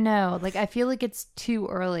don't know. Like, I feel like it's too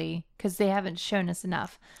early because they haven't shown us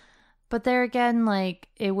enough. But there again, like,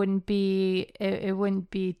 it wouldn't be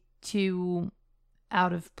too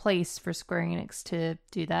out of place for Square Enix to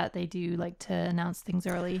do that. They do like to announce things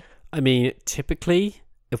early. I mean, typically,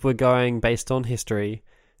 if we're going based on history,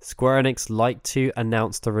 Square Enix like to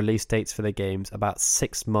announce the release dates for their games about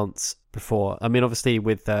 6 months before. I mean, obviously,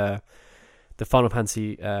 with the Final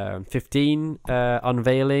Fantasy 15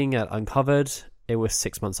 unveiling at Uncovered, it was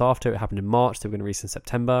 6 months after. It happened in March. They were going to release in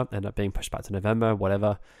September, ended up being pushed back to November,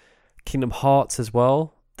 whatever. Kingdom Hearts as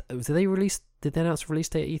well. Did they announce a release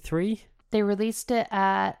date at E3? They released it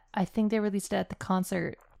at the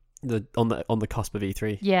concert. On the cusp of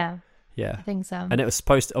E3. Yeah. Yeah. I think so. And it was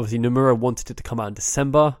supposed to, obviously, Nomura wanted it to come out in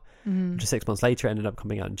December, which is 6 months later. It ended up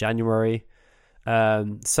coming out in January.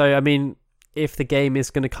 So, I mean, if the game is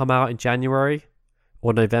going to come out in January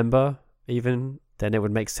or November even, then it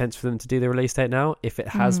would make sense for them to do the release date now. If it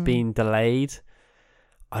has been delayed,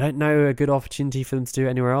 I don't know a good opportunity for them to do it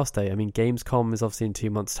anywhere else, though. I mean, Gamescom is obviously in 2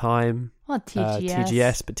 months' time. Well,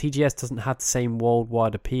 TGS, but TGS doesn't have the same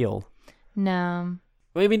worldwide appeal. No.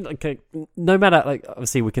 I mean, like, no matter, like,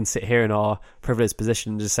 obviously we can sit here in our privileged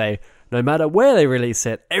position and just say, no matter where they release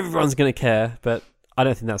it, everyone's going to care, but I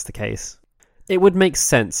don't think that's the case. It would make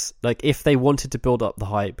sense, like, if they wanted to build up the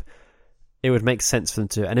hype, it would make sense for them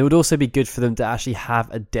to, and it would also be good for them to actually have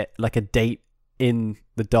a date in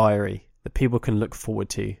the diary that people can look forward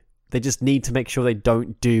to. They just need to make sure they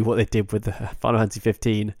don't do what they did with the Final Fantasy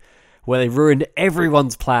 15, where they ruined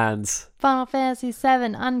everyone's plans. Final Fantasy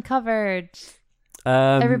 7 Uncovered.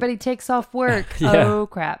 Everybody takes off work. Yeah. Oh,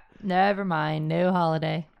 crap. Never mind. No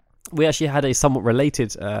holiday. We actually had a somewhat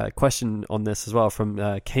related question on this as well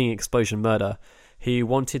from King Explosion Murder. He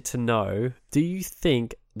wanted to know, do you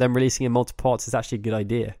think them releasing in multiple parts is actually a good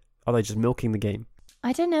idea? Are they just milking the game?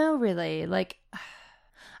 I don't know, really. Like,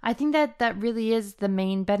 I think that really is the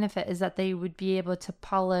main benefit, is that they would be able to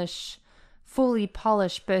fully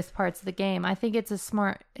polish both parts of the game. I think it's a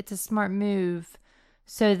smart move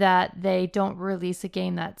so that they don't release a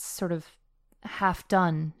game that's sort of half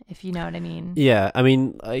done, if you know what I mean. Yeah, I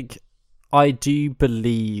mean, like, I do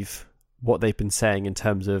believe what they've been saying in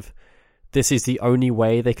terms of this is the only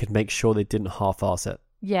way they could make sure they didn't half-ass it.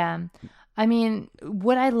 Yeah. I mean,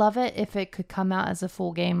 would I love it if it could come out as a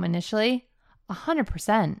full game initially?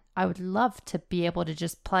 100%. I would love to be able to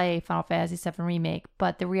just play Final Fantasy VII Remake,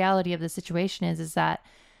 but the reality of the situation is that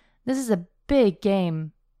this is a big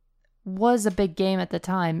game. Was a big game at the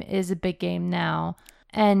time, is a big game now.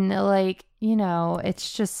 And like, you know,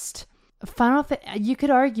 it's just you could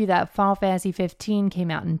argue that Final Fantasy 15 came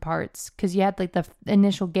out in parts because you had like the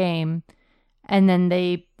initial game and then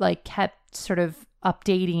they like kept sort of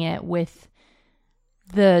updating it with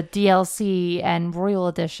the DLC and Royal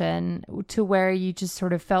Edition to where you just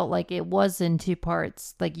sort of felt like it was in two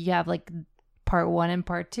parts. Like you have like part 1 and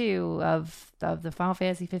part 2 of the Final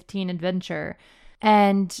Fantasy 15 adventure.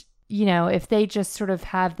 And, you know, if they just sort of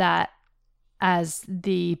have that as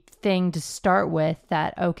the thing to start with,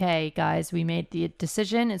 that, okay, guys, we made the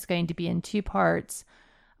decision, it's going to be in 2 parts,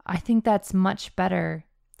 I think that's much better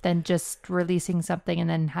than just releasing something and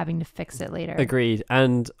then having to fix it later. Agreed.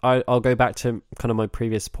 And I'll go back to kind of my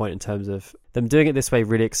previous point in terms of them doing it this way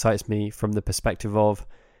really excites me from the perspective of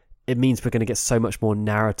it means we're going to get so much more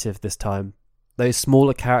narrative this time. Those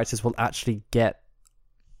smaller characters will actually get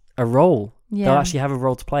a role. Yeah. They'll actually have a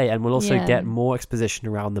role to play, and we'll also get more exposition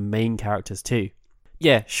around the main characters too.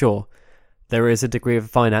 Yeah, sure. There is a degree of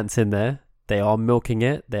finance in there. They are milking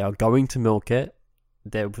it. They are going to milk it.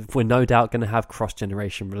 We're no doubt going to have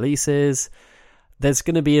cross-generation releases. There's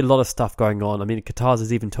going to be a lot of stuff going on. I mean, Qatar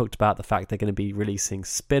has even talked about the fact they're going to be releasing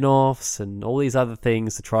spin-offs and all these other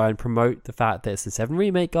things to try and promote the fact that it's the 7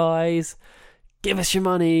 Remake, guys. Give us your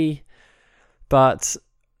money. But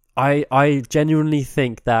I genuinely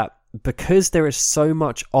think that because there is so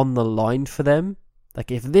much on the line for them, like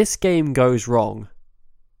if this game goes wrong,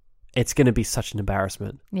 it's going to be such an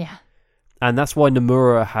embarrassment. Yeah. And that's why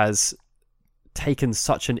Nomura has taken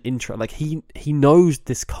such an intro. Like he knows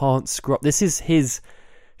this can't screw up. This is his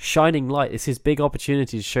shining light. It's his big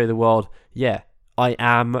opportunity to show the world, yeah, I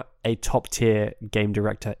am a top tier game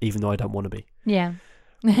director, even though I don't want to be. Yeah.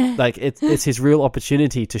 Like it's his real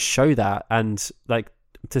opportunity to show that, and like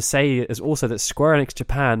to say is also that Square Enix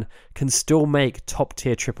Japan can still make top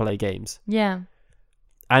tier AAA games. Yeah.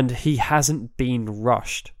 And he hasn't been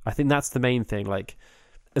rushed. I think that's the main thing. Like,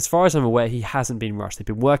 as far as I'm aware, he hasn't been rushed. They've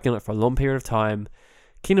been working on it for a long period of time.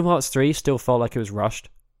 Kingdom Hearts 3 still felt like it was rushed,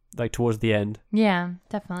 like towards the end. Yeah,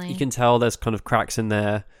 definitely. You can tell there's kind of cracks in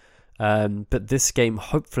there. But this game,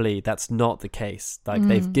 hopefully, that's not the case. Like,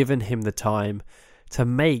 they've given him the time to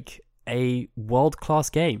make a world-class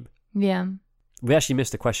game. Yeah. We actually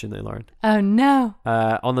missed a question though, Lauren. Oh, no.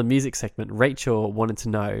 On the music segment, Rachel wanted to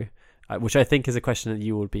know, which I think is a question that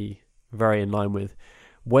you would be very in line with,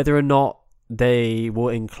 whether or not they will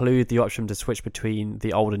include the option to switch between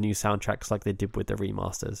the old and new soundtracks like they did with the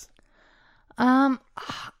remasters. I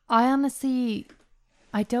honestly,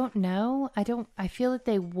 I don't know. I feel like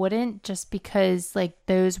they wouldn't, just because like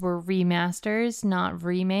those were remasters, not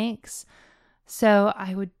remakes. So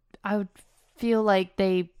I would feel like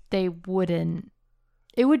they wouldn't.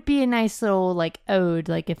 It would be a nice little like ode,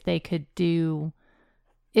 like if they could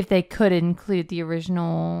include the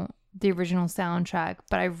original soundtrack,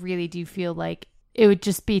 but I really do feel like it would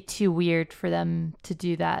just be too weird for them to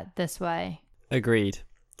do that this way. Agreed.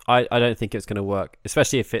 I don't think it's going to work,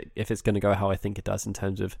 especially if it's going to go how I think it does in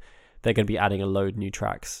terms of they're going to be adding a load new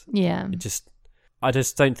tracks. Yeah. I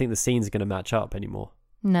just don't think the scenes are going to match up anymore.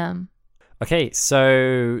 No. Okay,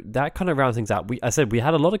 so that kind of rounds things out. I said we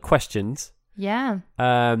had a lot of questions. Yeah.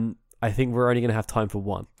 I think we're only going to have time for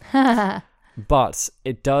one. But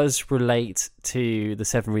it does relate to the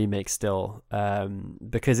 7 Remake still,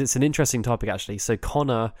 because it's an interesting topic, actually. So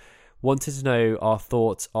Connor wanted to know our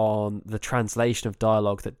thoughts on the translation of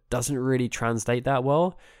dialogue that doesn't really translate that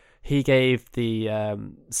well. He gave the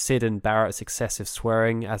Sid and Barrett's excessive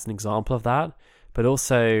swearing as an example of that. But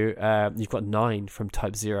also, you've got 9 from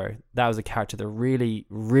Type 0. That was a character that really,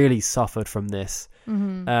 really suffered from this.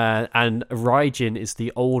 Mm-hmm. And Raijin is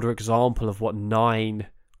the older example of what 9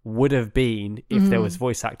 would have been if there was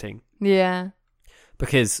voice acting. Yeah.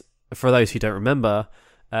 Because for those who don't remember,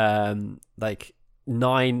 like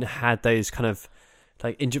 9 had those kind of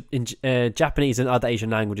like in Japanese and other Asian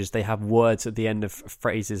languages, they have words at the end of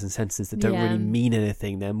phrases and sentences that don't really mean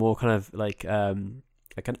anything. They're more kind of like an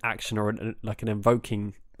action or like an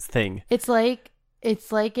invoking thing. It's like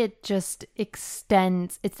it just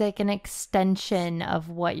extends. It's like an extension of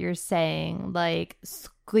what you're saying. Like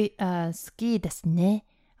suki desu ne,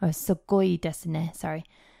 or sugoi desu ne. Sorry,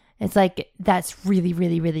 It's like, that's really,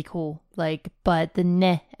 really, really cool. Like, but the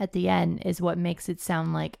ne at the end is what makes it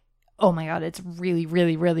sound like, oh my God, it's really,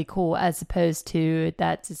 really, really cool, as opposed to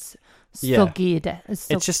that's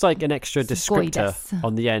it's just like an extra descriptor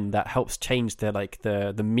on the end that helps change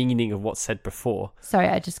the meaning of what's said before. Sorry,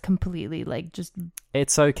 I just completely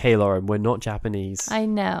It's okay, Lauren. We're not Japanese. I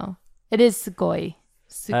know. It is sugoi.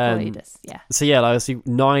 Sugoi desu, yeah. So yeah, like, obviously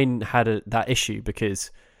 9 had that issue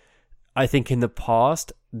because I think in the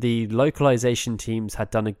past the localization teams had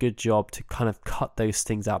done a good job to kind of cut those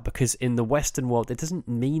things out, because in the Western world it doesn't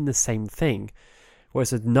mean the same thing.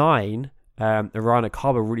 Whereas with 9, Orion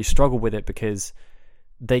Akaba really struggled with it because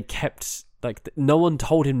they kept no one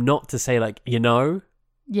told him not to say at the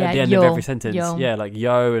end of every sentence. Yo. Yeah, like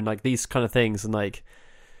yo and like these kind of things, and like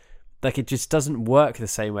it just doesn't work the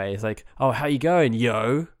same way. It's like, oh, how you going,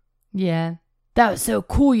 yo? Yeah, that was so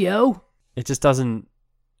cool, yo. It just doesn't.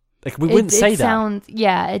 Like, we wouldn't say that.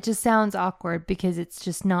 It just sounds awkward because it's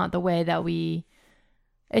just not the way that we.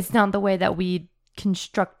 It's not the way that we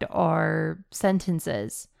construct our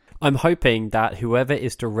sentences. I'm hoping that whoever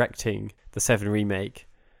is directing the 7 remake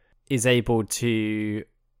is able to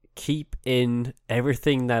keep in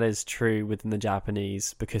everything that is true within the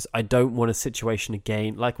Japanese, because I don't want a situation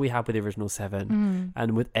again like we had with the original 7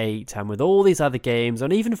 and with 8 and with all these other games,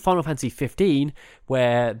 and even Final Fantasy 15,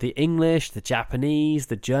 where the English, the Japanese,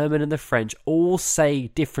 the German and the French all say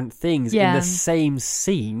different things in the same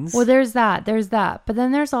scenes. Well, there's that. But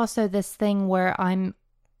then there's also this thing where I'm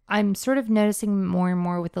sort of noticing more and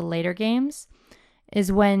more with the later games is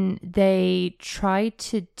when they try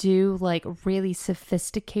to do like really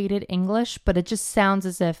sophisticated English, but it just sounds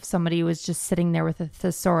as if somebody was just sitting there with a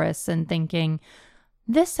thesaurus and thinking,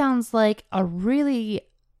 this sounds like a really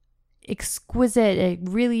exquisite, a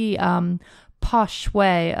really posh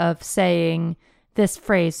way of saying this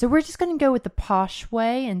phrase. So we're just going to go with the posh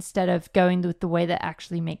way instead of going with the way that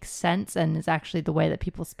actually makes sense and is actually the way that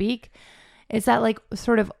people speak. It's that like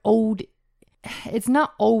sort of old, it's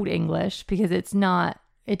not old English because it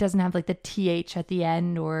doesn't have like the TH at the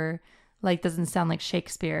end or like doesn't sound like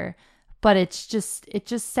Shakespeare, but it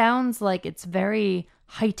just sounds like it's very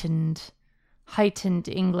heightened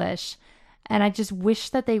English. And I just wish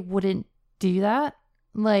that they wouldn't do that.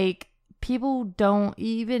 Like, people don't,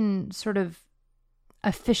 even sort of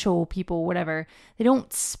official people, whatever, they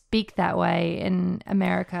don't speak that way in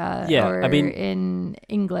America or in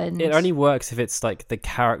England. It only works if it's like the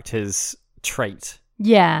character's trait.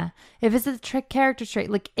 Yeah, if it's a character trait,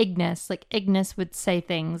 like Ignis would say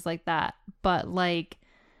things like that. But like,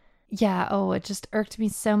 yeah, it just irked me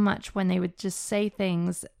so much when they would just say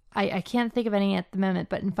things. I can't think of any at the moment,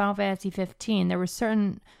 but in Final Fantasy 15, there were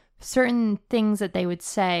certain things that they would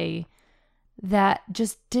say that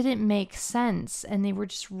just didn't make sense, and they were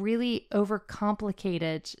just really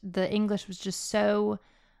overcomplicated. The English was just so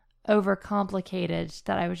overcomplicated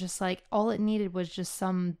that I was just like, all it needed was just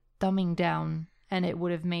some dumbing down and it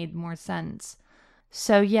would have made more sense.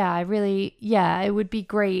 So it would be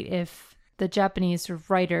great if the Japanese sort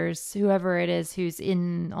of writers, whoever it is who's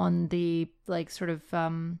in on the like sort of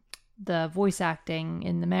the voice acting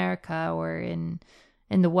in America or in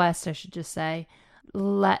the West, I should just say,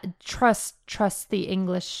 trust the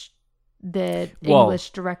English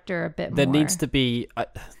director a bit more. There needs to be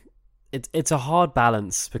it's a hard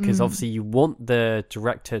balance, because obviously you want the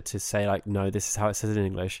director to say like, no, this is how it says in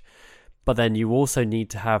English, but then you also need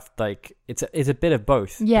to have like it's a bit of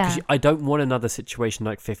both. Yeah, because I don't want another situation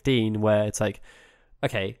like 15 where it's like,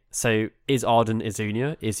 okay, so is Arden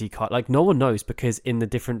Izunia? Is he like, no one knows, because in the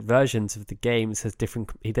different versions of the games has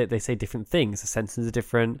different, they say different things, the sentences are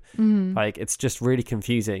different. Like, it's just really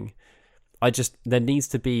confusing. There needs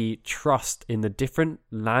to be trust in the different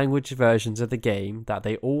language versions of the game, that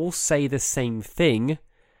they all say the same thing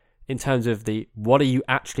in terms of what are you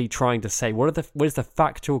actually trying to say? What is the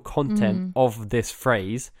factual content of this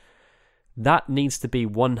phrase? That needs to be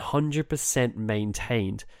 100%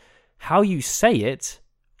 maintained. How you say it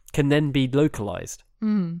can then be localized.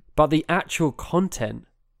 But the actual content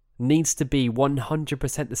needs to be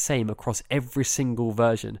 100% the same across every single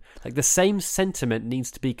version. Like, the same sentiment needs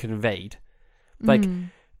to be conveyed. Like,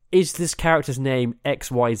 is this character's name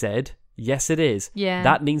XYZ? Yes, it is. Yeah.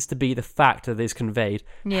 That needs to be the fact that is conveyed.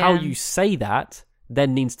 Yeah. How you say that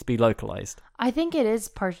then needs to be localized. I think it is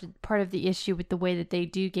part of the issue with the way that they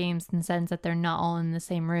do games, in the sense that they're not all in the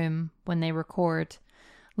same room when they record.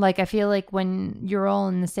 Like, I feel like when you're all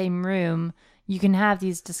in the same room, you can have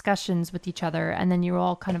these discussions with each other, and then you're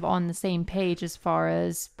all kind of on the same page as far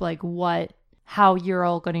as like how you're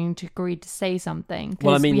all going to agree to say something.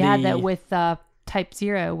 Because we had that with Type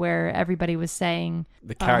 0, where everybody was saying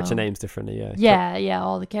the character names differently. Yeah.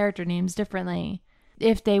 All the character names differently.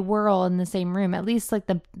 If they were all in the same room, at least like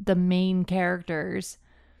the main characters,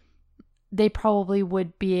 they probably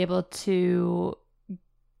would be able to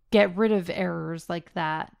get rid of errors like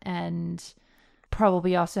that, and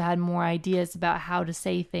probably also had more ideas about how to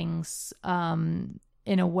say things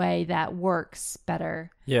in a way that works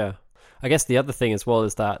better. Yeah. I guess the other thing as well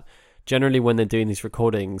is that generally when they're doing these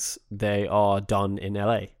recordings, they are done in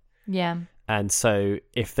LA. Yeah. And so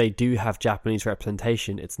if they do have Japanese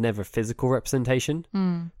representation, it's never physical representation.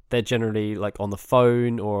 They're generally like on the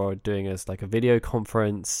phone or doing as like a video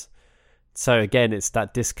conference. So again, it's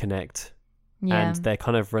that disconnect. Yeah. And they're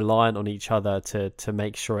kind of reliant on each other to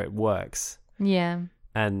make sure it works. Yeah.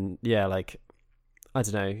 And yeah, like, I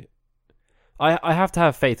don't know. I have to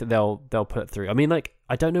have faith that they'll put it through. I mean, like,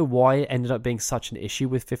 I don't know why it ended up being such an issue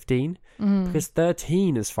with 15, because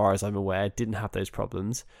 13, as far as I'm aware, didn't have those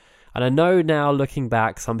problems. And I know now, looking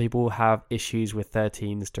back, some people have issues with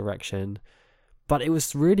 13's direction, but it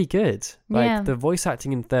was really good. Like, the voice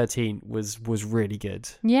acting in 13 was really good.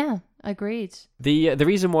 Yeah, agreed. The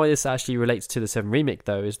reason why this actually relates to the 7 remake,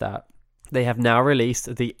 though, is that they have now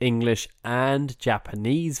released the English and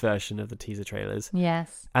Japanese version of the teaser trailers.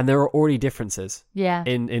 Yes. And there are already differences. Yeah.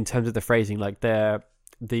 In terms of the phrasing, like the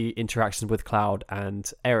interactions with Cloud and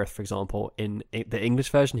Aerith, for example. In the English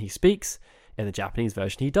version, he speaks. In the Japanese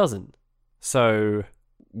version, he doesn't. So,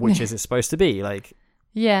 which is it supposed to be? Like,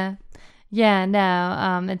 yeah. Yeah,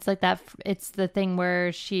 no, it's like that. It's the thing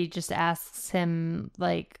where she just asks him,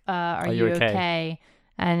 like, are you okay?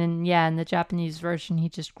 And yeah, in the Japanese version, he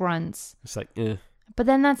just grunts. It's like, eh. But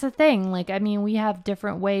then that's the thing. Like, I mean, we have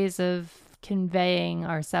different ways of conveying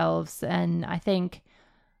ourselves. And I think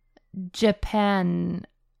Japan,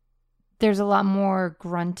 there's a lot more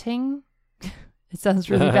grunting. It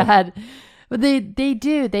sounds really bad. But they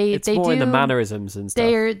do. It's more do, in the mannerisms and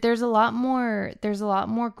stuff. There's a lot more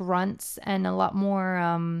grunts and a lot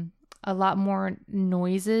more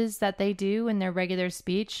noises that they do in their regular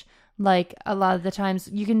speech. Like, a lot of the times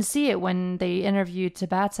you can see it when they interview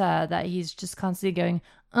Tabata, that he's just constantly going,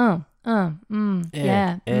 yeah.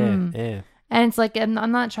 And it's like, I'm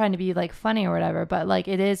not trying to be like funny or whatever, but like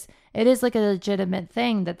it is like a legitimate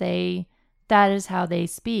thing that is how they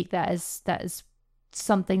speak. That is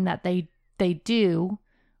something that they do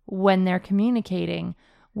when they're communicating.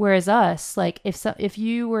 Whereas us, like if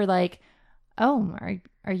you were like, oh,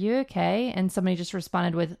 are you okay? And somebody just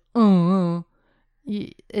responded with,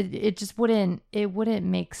 it just wouldn't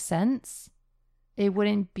make sense. It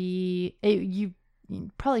wouldn't be, you'd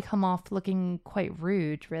probably come off looking quite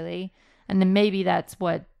rude, really. And then maybe that's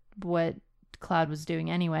what Cloud was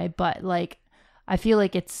doing anyway. But like, I feel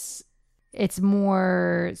like it's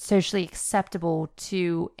more socially acceptable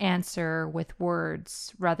to answer with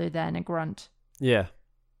words rather than a grunt. Yeah,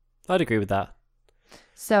 I'd agree with that.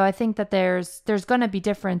 So I think that there's going to be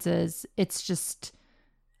differences. It's just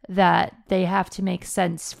that they have to make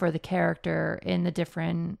sense for the character in the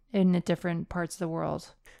different parts of the world.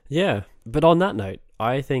 Yeah, but on that note,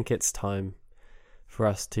 I think it's time for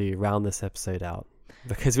us to round this episode out,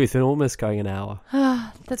 because we've been almost going an hour.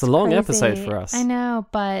 It's a long crazy. episode for us. I know,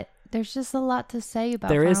 but there's just a lot to say about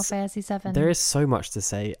Final Fantasy VII. There is so much to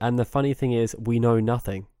say, and the funny thing is, we know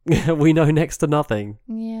nothing. We know next to nothing.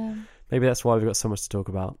 Yeah. Maybe that's why we've got so much to talk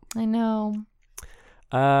about. I know.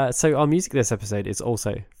 So our music this episode is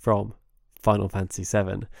also from Final Fantasy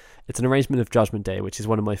VII. It's an arrangement of Judgment Day, which is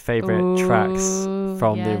one of my favourite tracks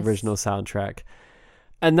from the original soundtrack.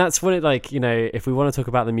 And that's what it, like, you know, if we want to talk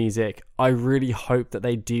about the music, I really hope that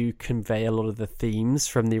they do convey a lot of the themes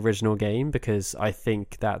from the original game, because I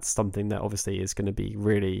think that's something that obviously is going to be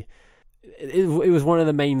really... It was one of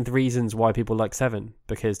the main reasons why people like 7,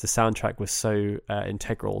 because the soundtrack was so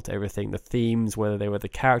integral to everything. The themes, whether they were the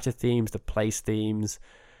character themes, the place themes,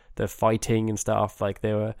 the fighting and stuff, like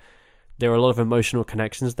there were a lot of emotional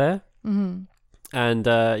connections there. Mm-hmm.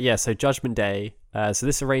 And so Judgment Day. So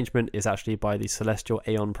this arrangement is actually by the Celestial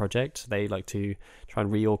Aeon Project. They like to try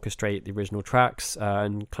and reorchestrate the original tracks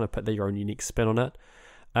and kind of put their own unique spin on it.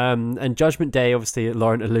 And Judgment Day, obviously,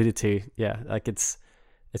 Lauren alluded to. Yeah, like it's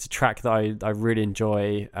a track that I really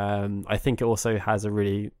enjoy. I think it also has a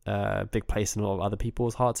really big place in a lot of other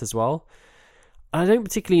people's hearts as well. I don't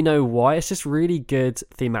particularly know why. It's just really good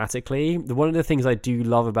thematically. One of the things I do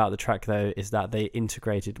love about the track, though, is that they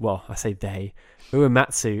integrated... Well, I say they.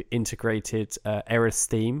 Uematsu integrated Aerith's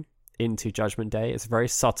theme into Judgment Day. It's very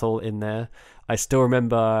subtle in there. I still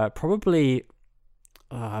remember probably...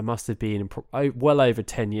 I must have been well over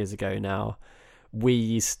 10 years ago now. We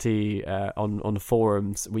used to, on the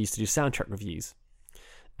forums, we used to do soundtrack reviews.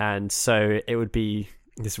 And so it would be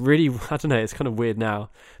this really, I don't know, it's kind of weird now,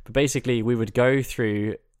 but basically we would go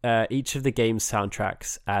through each of the game's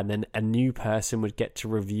soundtracks, and then a new person would get to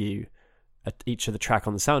review each of the track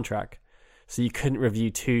on the soundtrack. So you couldn't review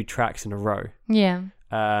 2 tracks in a row. Yeah.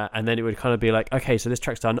 And then it would kind of be like, okay, so this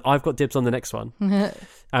track's done. I've got dibs on the next one.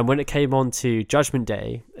 And when it came on to Judgment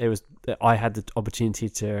Day, I had the opportunity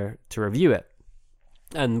to review it.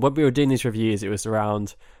 And when we were doing these reviews, it was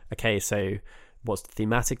around, okay, so what's the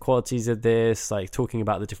thematic qualities of this? Like talking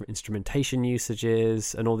about the different instrumentation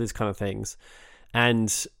usages and all these kind of things.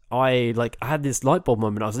 And I had this light bulb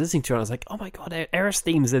moment. I was listening to it and I was like, oh my God, Eris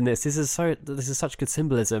themes in this. This is such good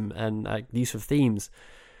symbolism and use of themes.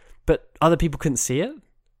 But other people couldn't see it.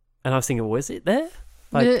 And I was thinking, well, is it there?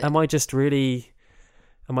 Like, am I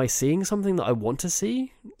seeing something that I want to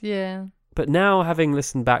see? Yeah. But now, having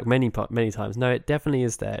listened back many times, no, it definitely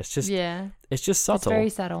is there. It's just subtle. It's very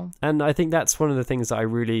subtle. And I think that's one of the things that I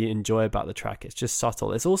really enjoy about the track. It's just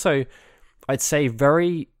subtle. It's also, I'd say,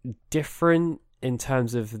 very different in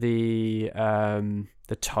terms of the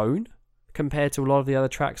tone compared to a lot of the other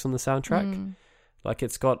tracks on the soundtrack. Like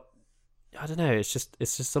it's got, I don't know, it's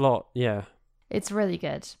just a lot. Yeah. It's really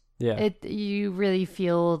good. Yeah. You really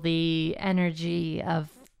feel the energy of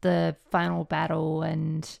the final battle,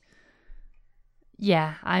 and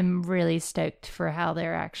yeah, I'm really stoked for how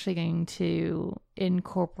they're actually going to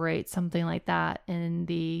incorporate something like that in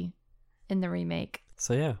the remake.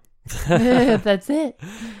 So yeah. That's it.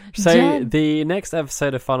 So Jen. The next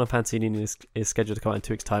episode of Final Fantasy Union is scheduled to come out in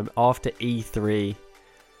 2 weeks' time after E3.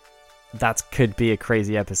 That could be a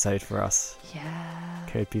crazy episode for us. Yeah.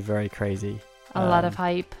 Could be very crazy. A lot of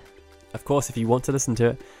hype. Of course, if you want to listen to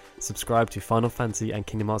it, subscribe to Final Fantasy and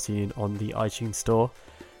Kingdom Hearts Union on the iTunes Store.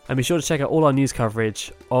 And be sure to check out all our news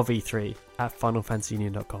coverage of E3 at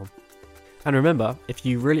finalfantasyunion.com. And remember, if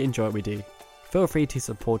you really enjoy what we do, feel free to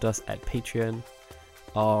support us at Patreon.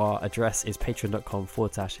 Our address is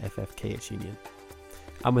patreon.com/FFKHUnion.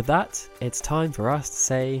 And with that, it's time for us to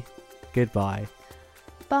say goodbye.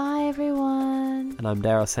 Bye, everyone. And I'm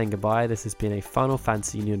Daryl saying goodbye. This has been a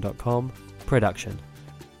FinalFantasyUnion.com production.